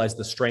I realized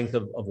the strength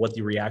of what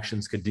the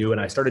reactions could do.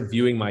 And I started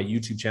viewing my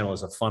YouTube channel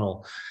as a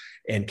funnel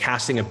and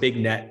casting a big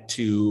net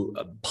to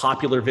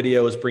popular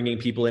videos, bringing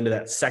people into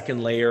that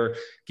second layer,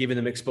 giving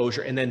them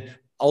exposure, and then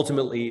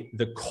ultimately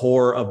the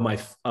core of my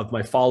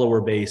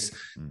follower base,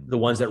 the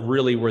ones that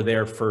really were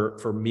there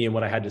for me and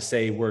what I had to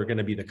say, were going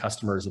to be the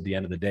customers at the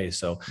end of the day.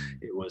 So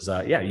it was,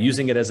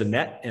 using it as a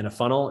net and a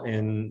funnel,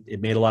 and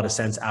it made a lot of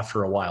sense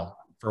after a while.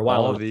 For a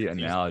while, all the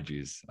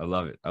analogies. I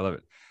love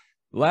it.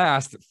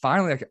 Last,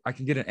 finally, I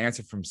can get an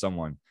answer from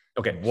someone.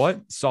 Okay.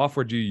 What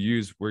software do you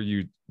use where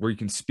you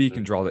can speak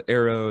and draw the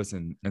arrows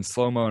and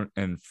slow-mo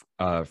and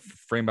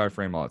frame by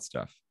frame, all that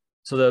stuff?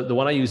 So the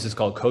one I use is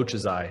called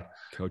Coach's Eye.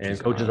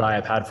 Coach's Eye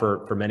I've had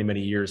for many,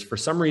 many years. For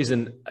some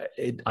reason,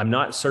 I'm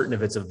not certain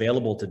if it's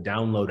available to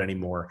download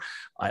anymore.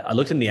 I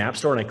looked in the App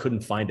Store and I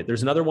couldn't find it.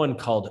 There's another one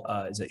called,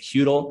 is it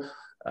Hudl?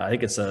 I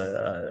think it's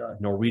a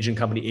Norwegian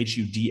company,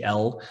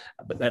 HUDL,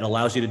 but that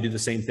allows you to do the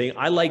same thing.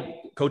 I like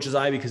Coach's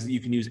Eye because you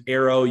can use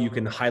arrow, you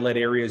can highlight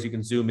areas, you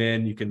can zoom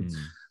in, you can,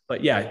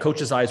 but yeah,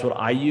 Coach's Eye is what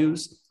I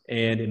use.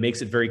 And it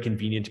makes it very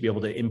convenient to be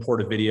able to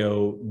import a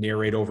video,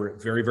 narrate over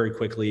it very, very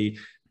quickly,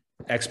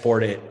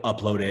 export it,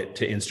 upload it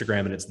to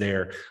Instagram, and it's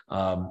there.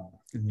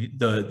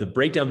 The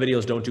breakdown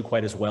videos don't do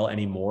quite as well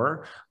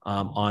anymore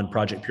on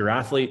Project Pure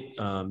Athlete.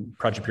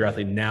 Project Pure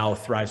Athlete now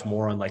thrives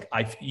more on, like,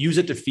 I use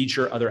it to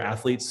feature other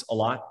athletes a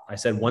lot. I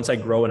said, once I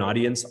grow an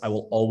audience, I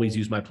will always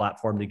use my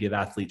platform to give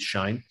athletes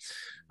shine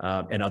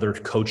and other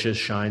coaches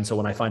shine. So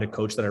when I find a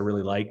coach that I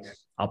really like,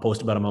 I'll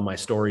post about them on my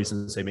stories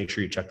and say, make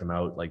sure you check them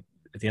out. Like,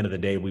 at the end of the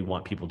day, we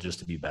want people just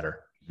to be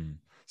better.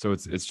 So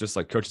it's just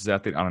like Coach's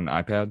Athlete on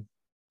an iPad.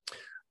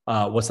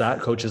 What's that?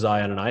 Coach's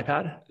Eye on an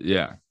iPad?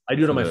 Yeah. I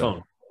do it on my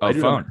phone. Oh,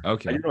 phone.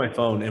 Okay. I do it on my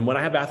phone. And when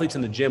I have athletes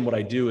in the gym, what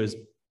I do is,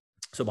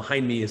 so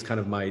behind me is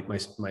kind of my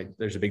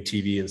there's a big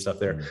TV and stuff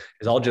there,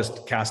 is I'll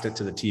just cast it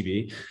to the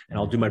TV and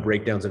I'll do my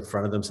breakdowns in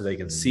front of them so they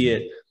can see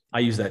it. I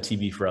use that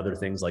TV for other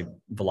things like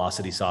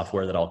Velocity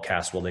software that I'll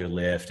cast while they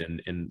lift.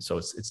 And so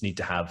it's neat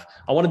to have.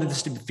 I wanted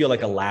this to feel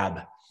like a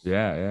lab.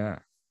 Yeah.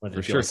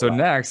 For sure. So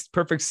next,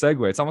 perfect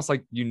segue. It's almost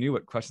like you knew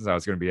what questions I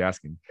was going to be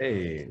asking.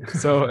 Hey.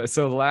 So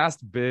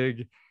last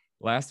big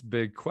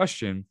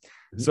question.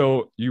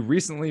 So you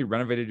recently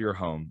renovated your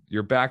home.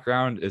 Your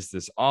background is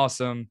this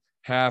awesome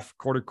half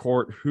quarter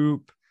court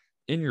hoop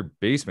in your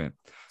basement.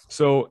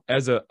 So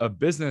as a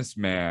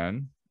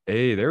businessman,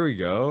 hey, there we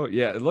go.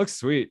 Yeah, it looks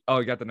sweet. Oh,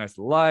 you got the nice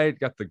light,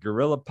 got the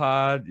Gorilla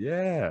Pod.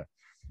 Yeah.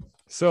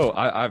 So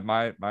I have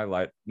my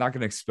light, not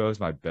going to expose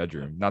my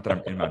bedroom. Not that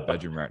I'm in my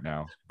bedroom right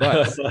now,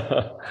 but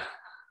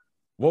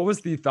what was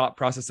the thought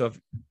process of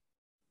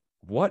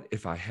what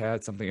if I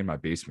had something in my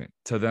basement,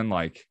 to then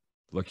like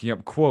looking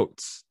up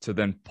quotes, to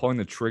then pulling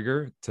the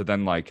trigger, to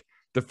then like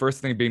the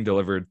first thing being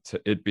delivered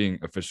to it being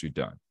officially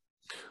done?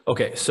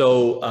 Okay.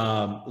 So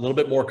a little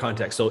bit more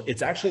context. So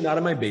it's actually not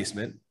in my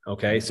basement.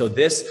 Okay. So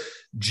this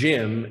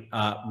gym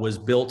was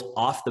built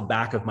off the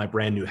back of my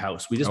brand new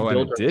house. We just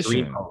built a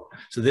dream home.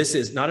 So this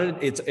is not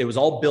it was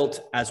all built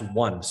as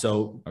one.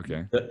 So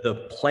okay.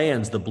 The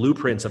plans, the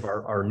blueprints of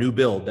our new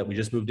build that we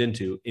just moved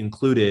into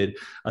included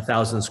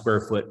 1,000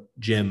 square foot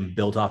gym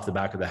built off the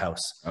back of the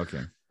house.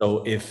 Okay.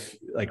 So if,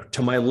 like,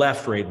 to my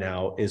left right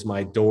now is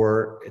my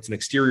door, it's an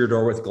exterior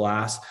door with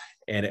glass,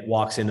 and it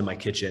walks into my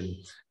kitchen,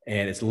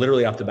 and it's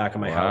literally off the back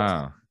of my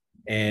house.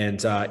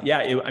 And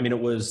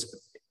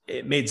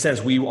it made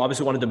sense. We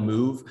obviously wanted to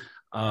move.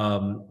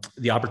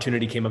 The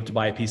opportunity came up to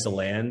buy a piece of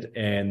land,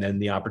 and then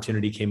the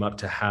opportunity came up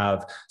to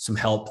have some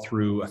help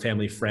through a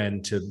family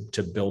friend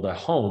to build a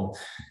home.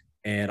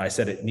 And I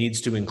said, it needs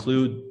to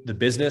include the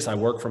business. I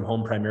work from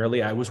home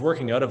primarily. I was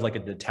working out of like a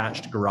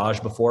detached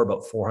garage before,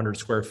 about 400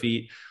 square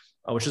feet,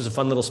 which is a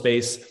fun little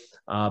space.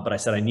 But I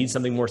said, I need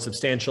something more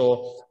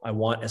substantial. I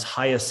want as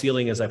high a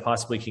ceiling as I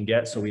possibly can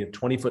get. So we have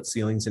 20-foot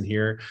ceilings in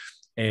here.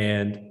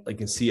 And like you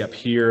can see up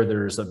here,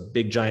 there's a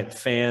big giant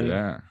fan.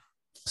 Yeah.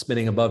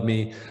 spinning above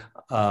me.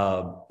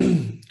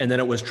 And then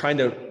it was trying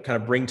to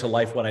kind of bring to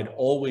life what I'd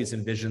always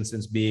envisioned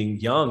since being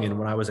young. And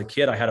when I was a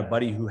kid, I had a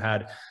buddy who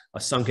had a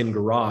sunken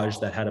garage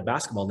that had a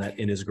basketball net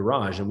in his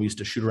garage. And we used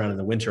to shoot around in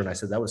the winter. And I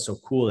said, that was so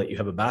cool that you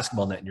have a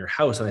basketball net in your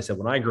house. And I said,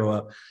 when I grow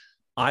up,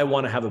 I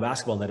want to have a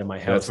basketball net in my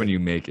house. That's when you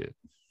make it.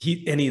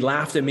 He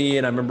laughed at me,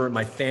 and I remember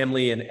my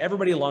family and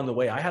everybody along the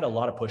way. I had a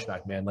lot of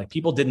pushback, man. Like,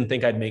 people didn't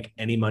think I'd make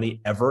any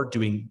money ever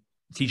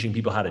teaching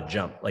people how to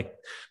jump. Like,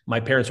 my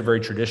parents are very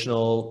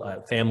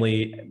traditional,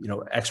 family,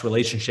 ex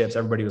relationships.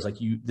 Everybody was like,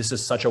 this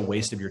is such a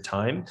waste of your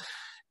time.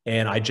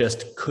 And I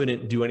just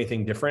couldn't do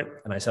anything different.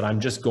 And I said, I'm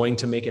just going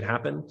to make it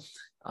happen.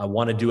 I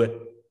want to do it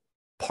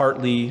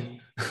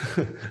partly.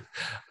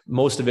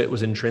 Most of it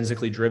was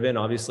intrinsically driven,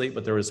 obviously,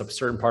 but there was a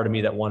certain part of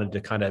me that wanted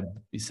to kind of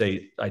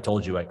say, I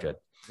told you I could.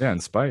 Yeah,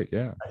 in spite.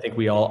 Yeah. I think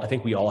we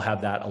all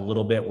have that a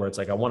little bit, where it's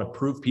like, I want to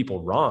prove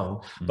people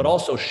wrong, but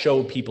also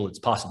show people it's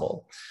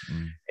possible.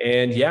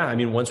 And yeah, I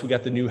mean, once we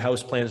got the new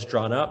house plans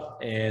drawn up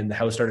and the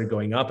house started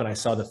going up and I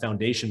saw the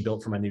foundation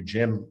built for my new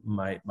gym,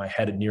 my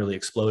head had nearly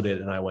exploded.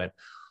 And I went,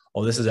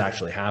 oh, this is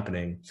actually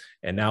happening.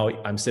 And now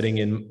I'm sitting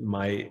in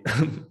my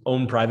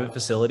own private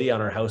facility on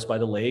our house by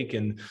the lake.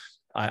 And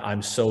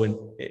I'm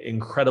so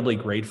incredibly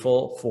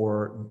grateful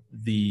for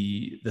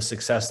the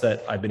success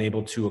that I've been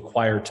able to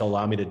acquire to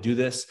allow me to do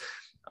this.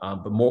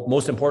 But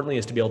most importantly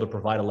is to be able to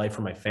provide a life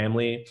for my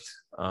family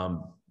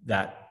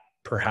that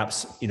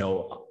perhaps,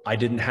 I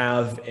didn't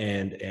have,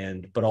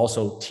 but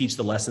also teach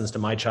the lessons to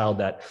my child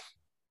that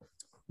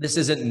this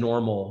isn't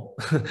normal.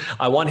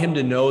 I want him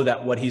to know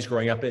that what he's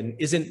growing up in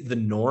isn't the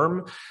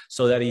norm,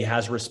 so that he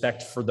has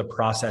respect for the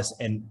process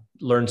and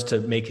learns to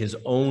make his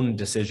own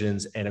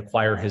decisions and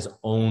acquire his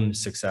own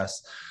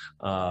success.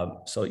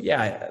 So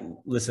yeah,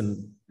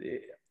 listen,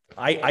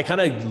 I kind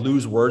of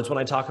lose words when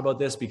I talk about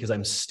this, because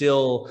I'm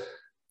still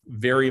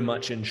very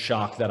much in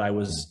shock that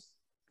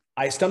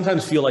I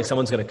sometimes feel like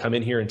someone's going to come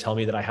in here and tell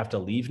me that I have to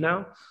leave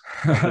now.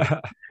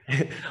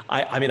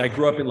 I mean, I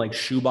grew up in like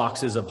shoe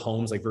boxes of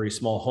homes, like very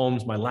small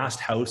homes. My last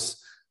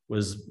house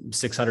was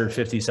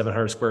 650,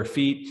 700 square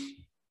feet.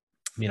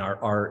 I mean,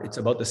 it's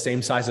about the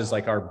same size as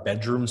like our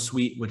bedroom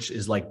suite, which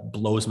is like,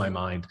 blows my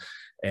mind.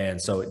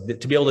 And so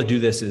to be able to do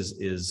this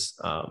is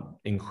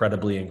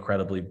incredibly,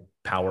 incredibly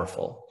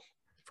powerful.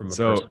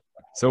 So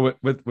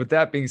with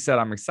that being said,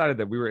 I'm excited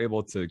that we were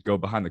able to go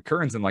behind the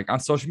curtains and like on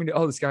social media,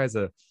 oh, this guy has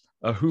a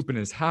hoop in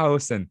his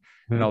house and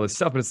all this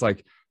stuff. But it's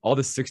like all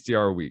the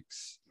 60-hour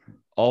weeks,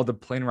 all the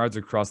plane rides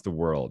across the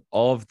world,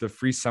 all of the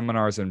free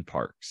seminars in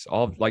parks,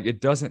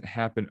 it doesn't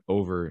happen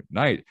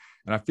overnight.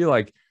 And I feel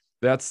like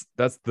that's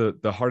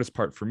the hardest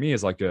part for me,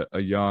 is like a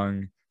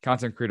young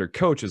content creator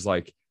coach, is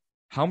like,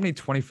 how many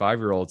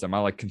 25-year-olds am I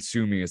like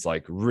consuming as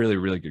like really,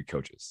 really good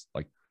coaches?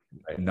 Like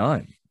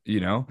none,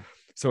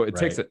 So it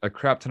takes a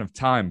crap ton of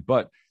time,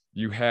 but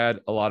you had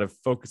a lot of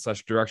focus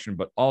 / direction,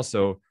 but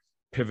also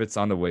pivots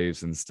on the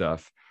waves and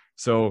stuff.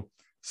 So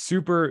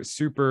super,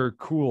 super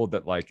cool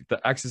that like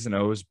the X's and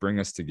O's bring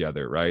us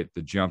together, right?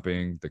 The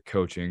jumping, the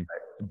coaching,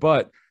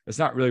 but it's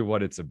not really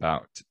what it's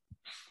about.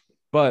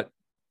 But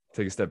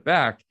take a step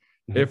back.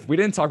 If we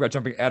didn't talk about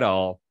jumping at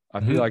all,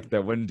 I feel like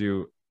that wouldn't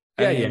do.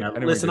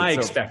 Listen, I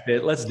expect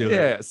it. Let's do it.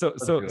 Yeah.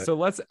 So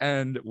let's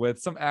end with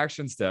some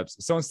action steps.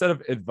 So instead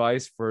of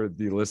advice for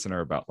the listener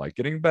about like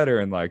getting better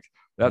and like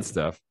that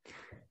stuff,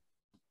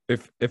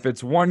 if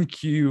it's one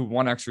cue,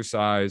 one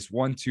exercise,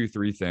 1, 2,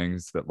 3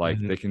 things that like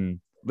they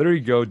can literally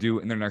go do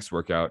in their next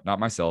workout, not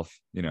myself,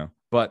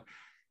 but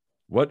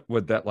what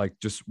would that like,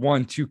 just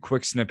 1, 2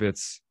 quick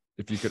snippets,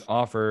 if you could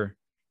offer?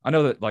 I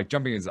know that like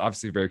jumping is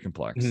obviously very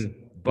complex,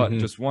 but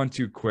just 1,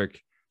 2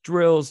 quick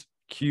drills,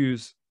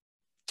 cues,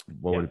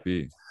 what would it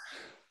be?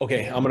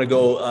 Okay, I'm going to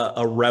go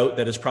a route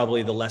that is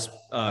probably the less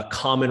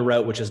common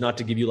route, which is not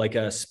to give you like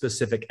a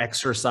specific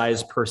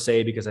exercise per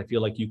se, because I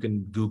feel like you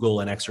can Google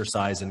an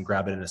exercise and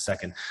grab it in a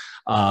second.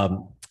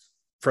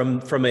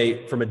 From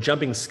a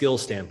jumping skill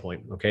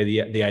standpoint, okay,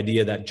 the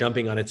idea that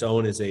jumping on its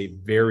own is a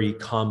very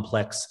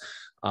complex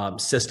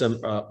system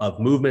of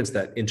movements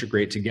that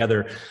integrate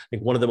together. I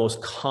think one of the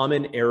most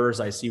common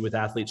errors I see with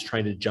athletes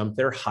trying to jump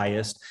their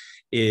highest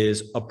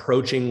is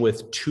approaching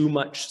with too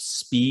much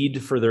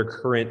speed for their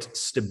current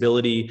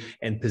stability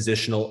and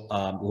positional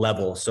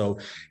level. So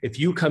if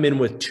you come in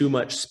with too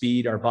much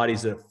speed, our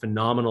body's a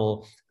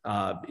phenomenal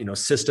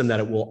system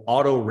that it will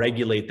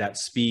auto-regulate that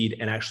speed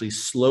and actually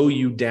slow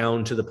you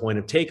down to the point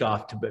of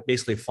takeoff to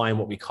basically find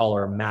what we call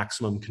our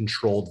maximum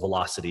controlled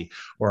velocity,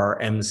 or our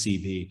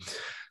MCV.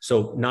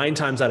 So 9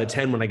 times out of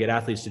 10, when I get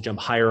athletes to jump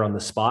higher on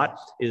the spot,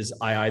 is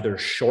I either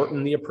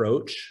shorten the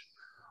approach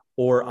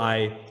or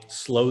I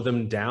slow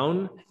them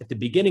down at the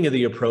beginning of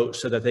the approach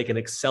so that they can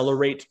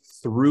accelerate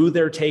through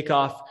their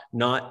takeoff,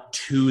 not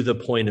to the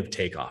point of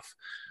takeoff.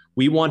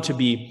 We want to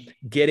be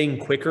getting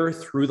quicker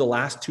through the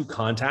last 2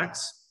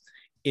 contacts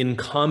in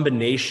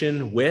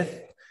combination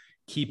with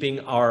keeping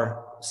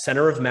our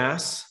center of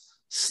mass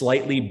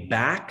slightly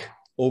back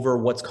over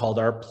what's called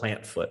our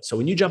plant foot. So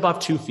when you jump off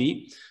 2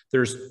 feet,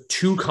 there's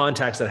 2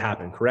 contacts that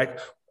happen,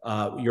 correct?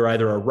 you're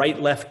either a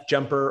right-left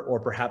jumper or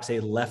perhaps a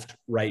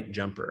left-right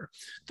jumper.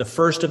 The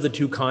first of the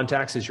two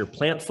contacts is your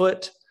plant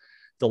foot.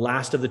 The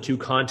last of the two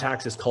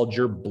contacts is called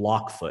your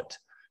block foot.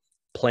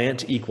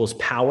 Plant equals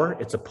power.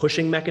 It's a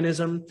pushing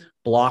mechanism.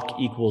 Block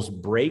equals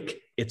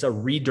brake. It's a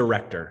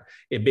redirector.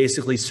 It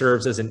basically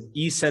serves as an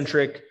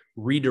eccentric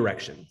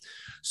redirection.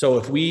 So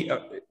if we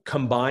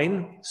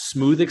combine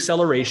smooth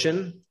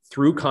acceleration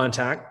through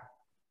contact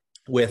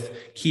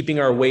with keeping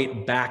our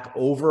weight back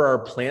over our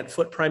plant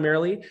foot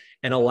primarily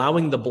and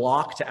allowing the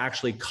block to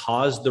actually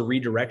cause the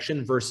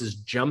redirection versus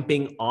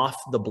jumping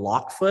off the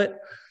block foot,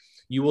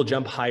 you will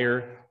jump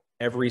higher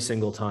every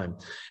single time.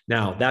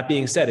 Now, that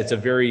being said, it's a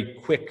very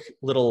quick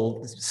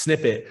little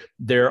snippet.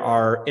 There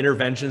are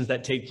interventions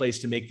that take place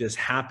to make this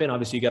happen.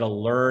 Obviously, you got to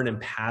learn and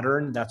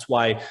pattern. That's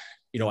why,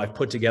 I've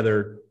put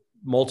together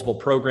multiple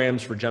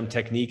programs for jump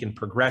technique and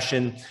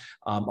progression.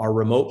 Our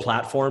remote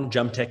platform,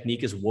 Jump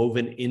Technique, is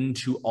woven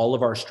into all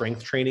of our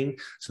strength training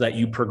so that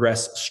you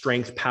progress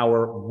strength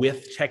power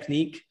with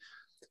technique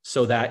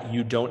so that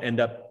you don't end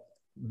up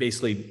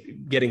basically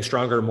getting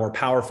stronger and more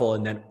powerful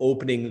and then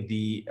opening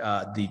the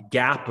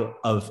gap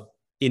of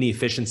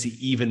inefficiency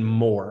even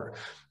more.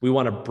 We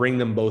want to bring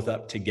them both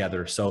up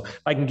together. So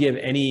if I can give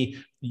any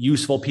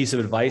useful piece of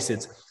advice,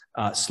 it's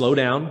slow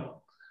down,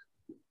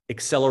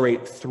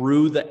 accelerate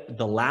through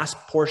the last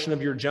portion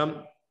of your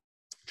jump,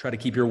 try to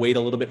keep your weight a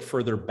little bit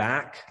further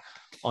back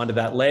onto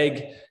that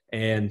leg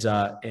and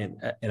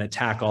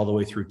attack all the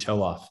way through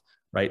toe off,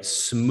 right?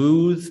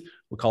 Smooth,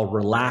 we call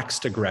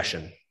relaxed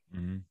aggression.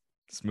 Mm-hmm.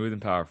 Smooth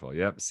and powerful.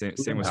 Yep.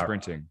 Same with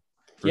sprinting.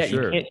 Yeah,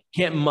 sure. You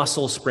can't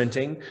muscle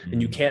sprinting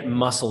and you can't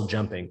muscle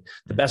jumping.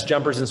 The best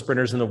jumpers and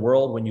sprinters in the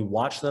world, when you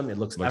watch them, it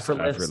looks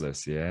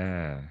effortless.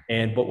 Yeah.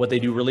 But what they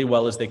do really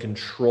well is they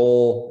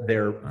control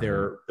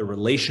the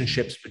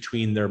relationships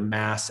between their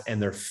mass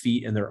and their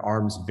feet and their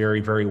arms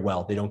very, very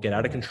well. They don't get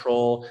out of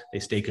control. They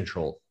stay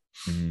controlled.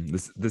 Mm-hmm.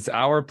 This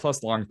hour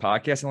plus long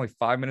podcast, only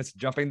 5 minutes of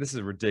jumping. This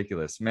is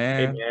ridiculous,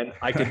 man. Hey man,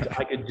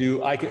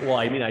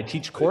 I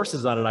teach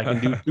courses on it. I can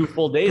do 2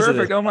 full days.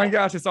 Perfect. Oh my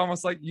gosh. It's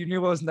almost like you knew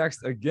what was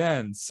next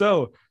again.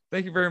 So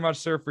thank you very much,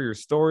 sir, for your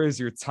stories,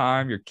 your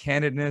time, your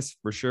candidness,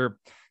 for sure.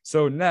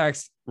 So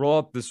next, roll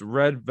up this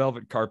red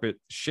velvet carpet,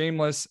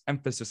 shameless,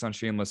 emphasis on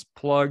shameless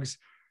plugs.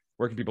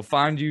 Where can people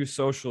find you?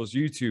 Socials,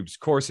 YouTubes,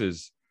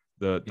 courses.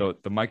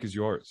 The mic is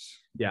yours.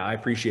 Yeah, I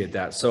appreciate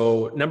that.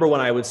 So number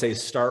one, I would say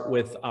start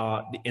with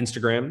the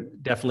Instagram.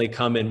 Definitely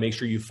come and make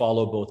sure you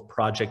follow both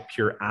Project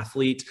Pure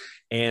Athlete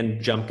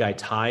and Jump Guy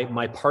Ty.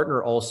 My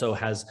partner also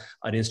has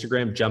an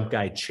Instagram, Jump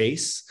Guy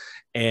Chase,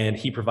 and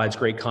he provides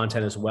great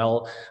content as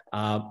well.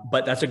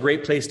 But that's a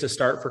great place to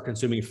start for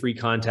consuming free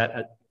content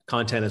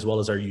as well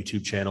as our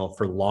YouTube channel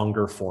for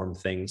longer form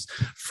things.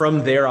 From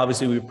there,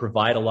 obviously, we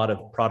provide a lot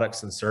of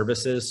products and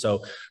services.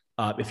 So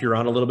if you're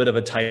on a little bit of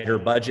a tighter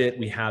budget,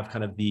 we have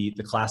kind of the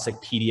classic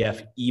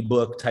PDF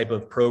ebook type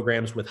of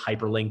programs with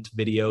hyperlinked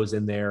videos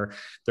in there.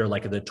 They're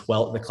like the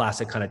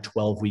classic kind of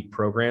 12-week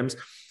programs.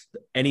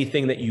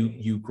 Anything that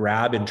you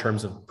grab in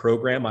terms of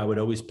program, I would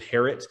always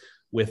pair it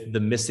with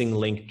the Missing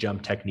Link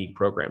Jump Technique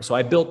program. So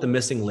I built the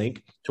Missing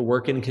Link to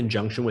work in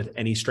conjunction with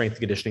any strength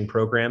conditioning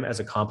program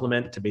as a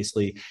complement to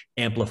basically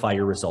amplify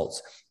your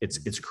results.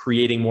 It's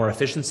creating more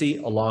efficiency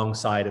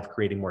alongside of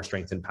creating more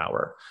strength and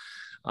power.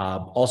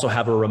 Also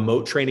have a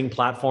remote training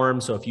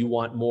platform. So if you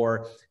want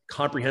more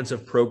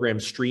comprehensive program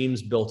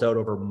streams built out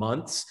over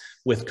months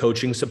with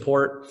coaching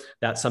support,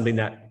 that's something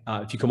that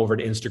if you come over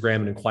to Instagram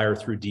and inquire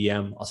through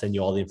DM, I'll send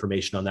you all the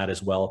information on that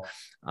as well.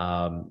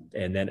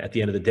 And then at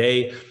the end of the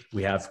day,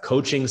 we have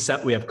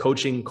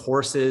coaching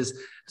courses.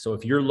 So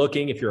if you're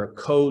a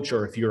coach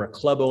or if you're a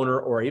club owner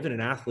or even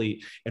an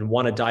athlete and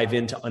want to dive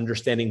into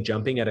understanding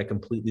jumping at a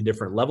completely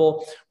different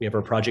level, we have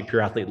our Project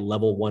Pure Athlete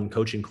Level 1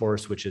 coaching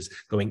course, which is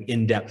going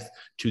in depth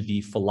to the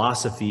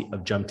philosophy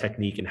of jump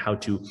technique and how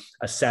to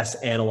assess,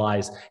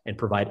 analyze, and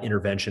provide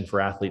intervention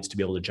for athletes to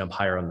be able to jump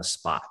higher on the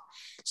spot.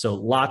 So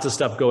lots of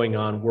stuff going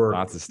on.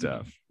 Lots of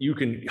stuff. You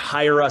can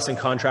hire us and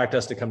contract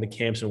us to come to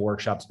camps and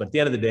workshops. But at the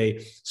end of the day,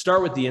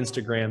 start with the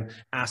Instagram,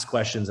 ask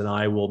questions, and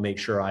I will make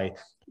sure I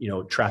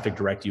traffic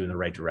direct you in the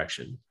right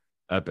direction.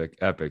 Epic.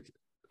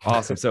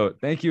 Awesome. So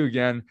thank you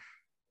again.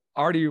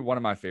 Already one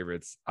of my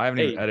favorites. I haven't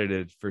even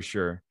edited for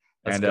sure.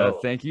 And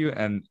thank you.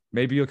 And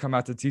maybe you'll come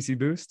out to TC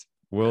Boost.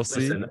 We'll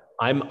see.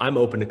 I'm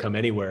open to come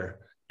anywhere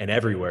and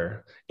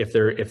everywhere. If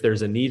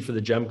there's a need for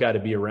the jump guy to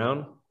be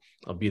around,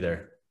 I'll be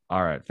there.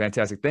 All right.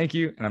 Fantastic. Thank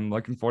you. And I'm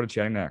looking forward to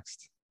chatting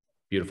next.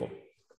 Beautiful.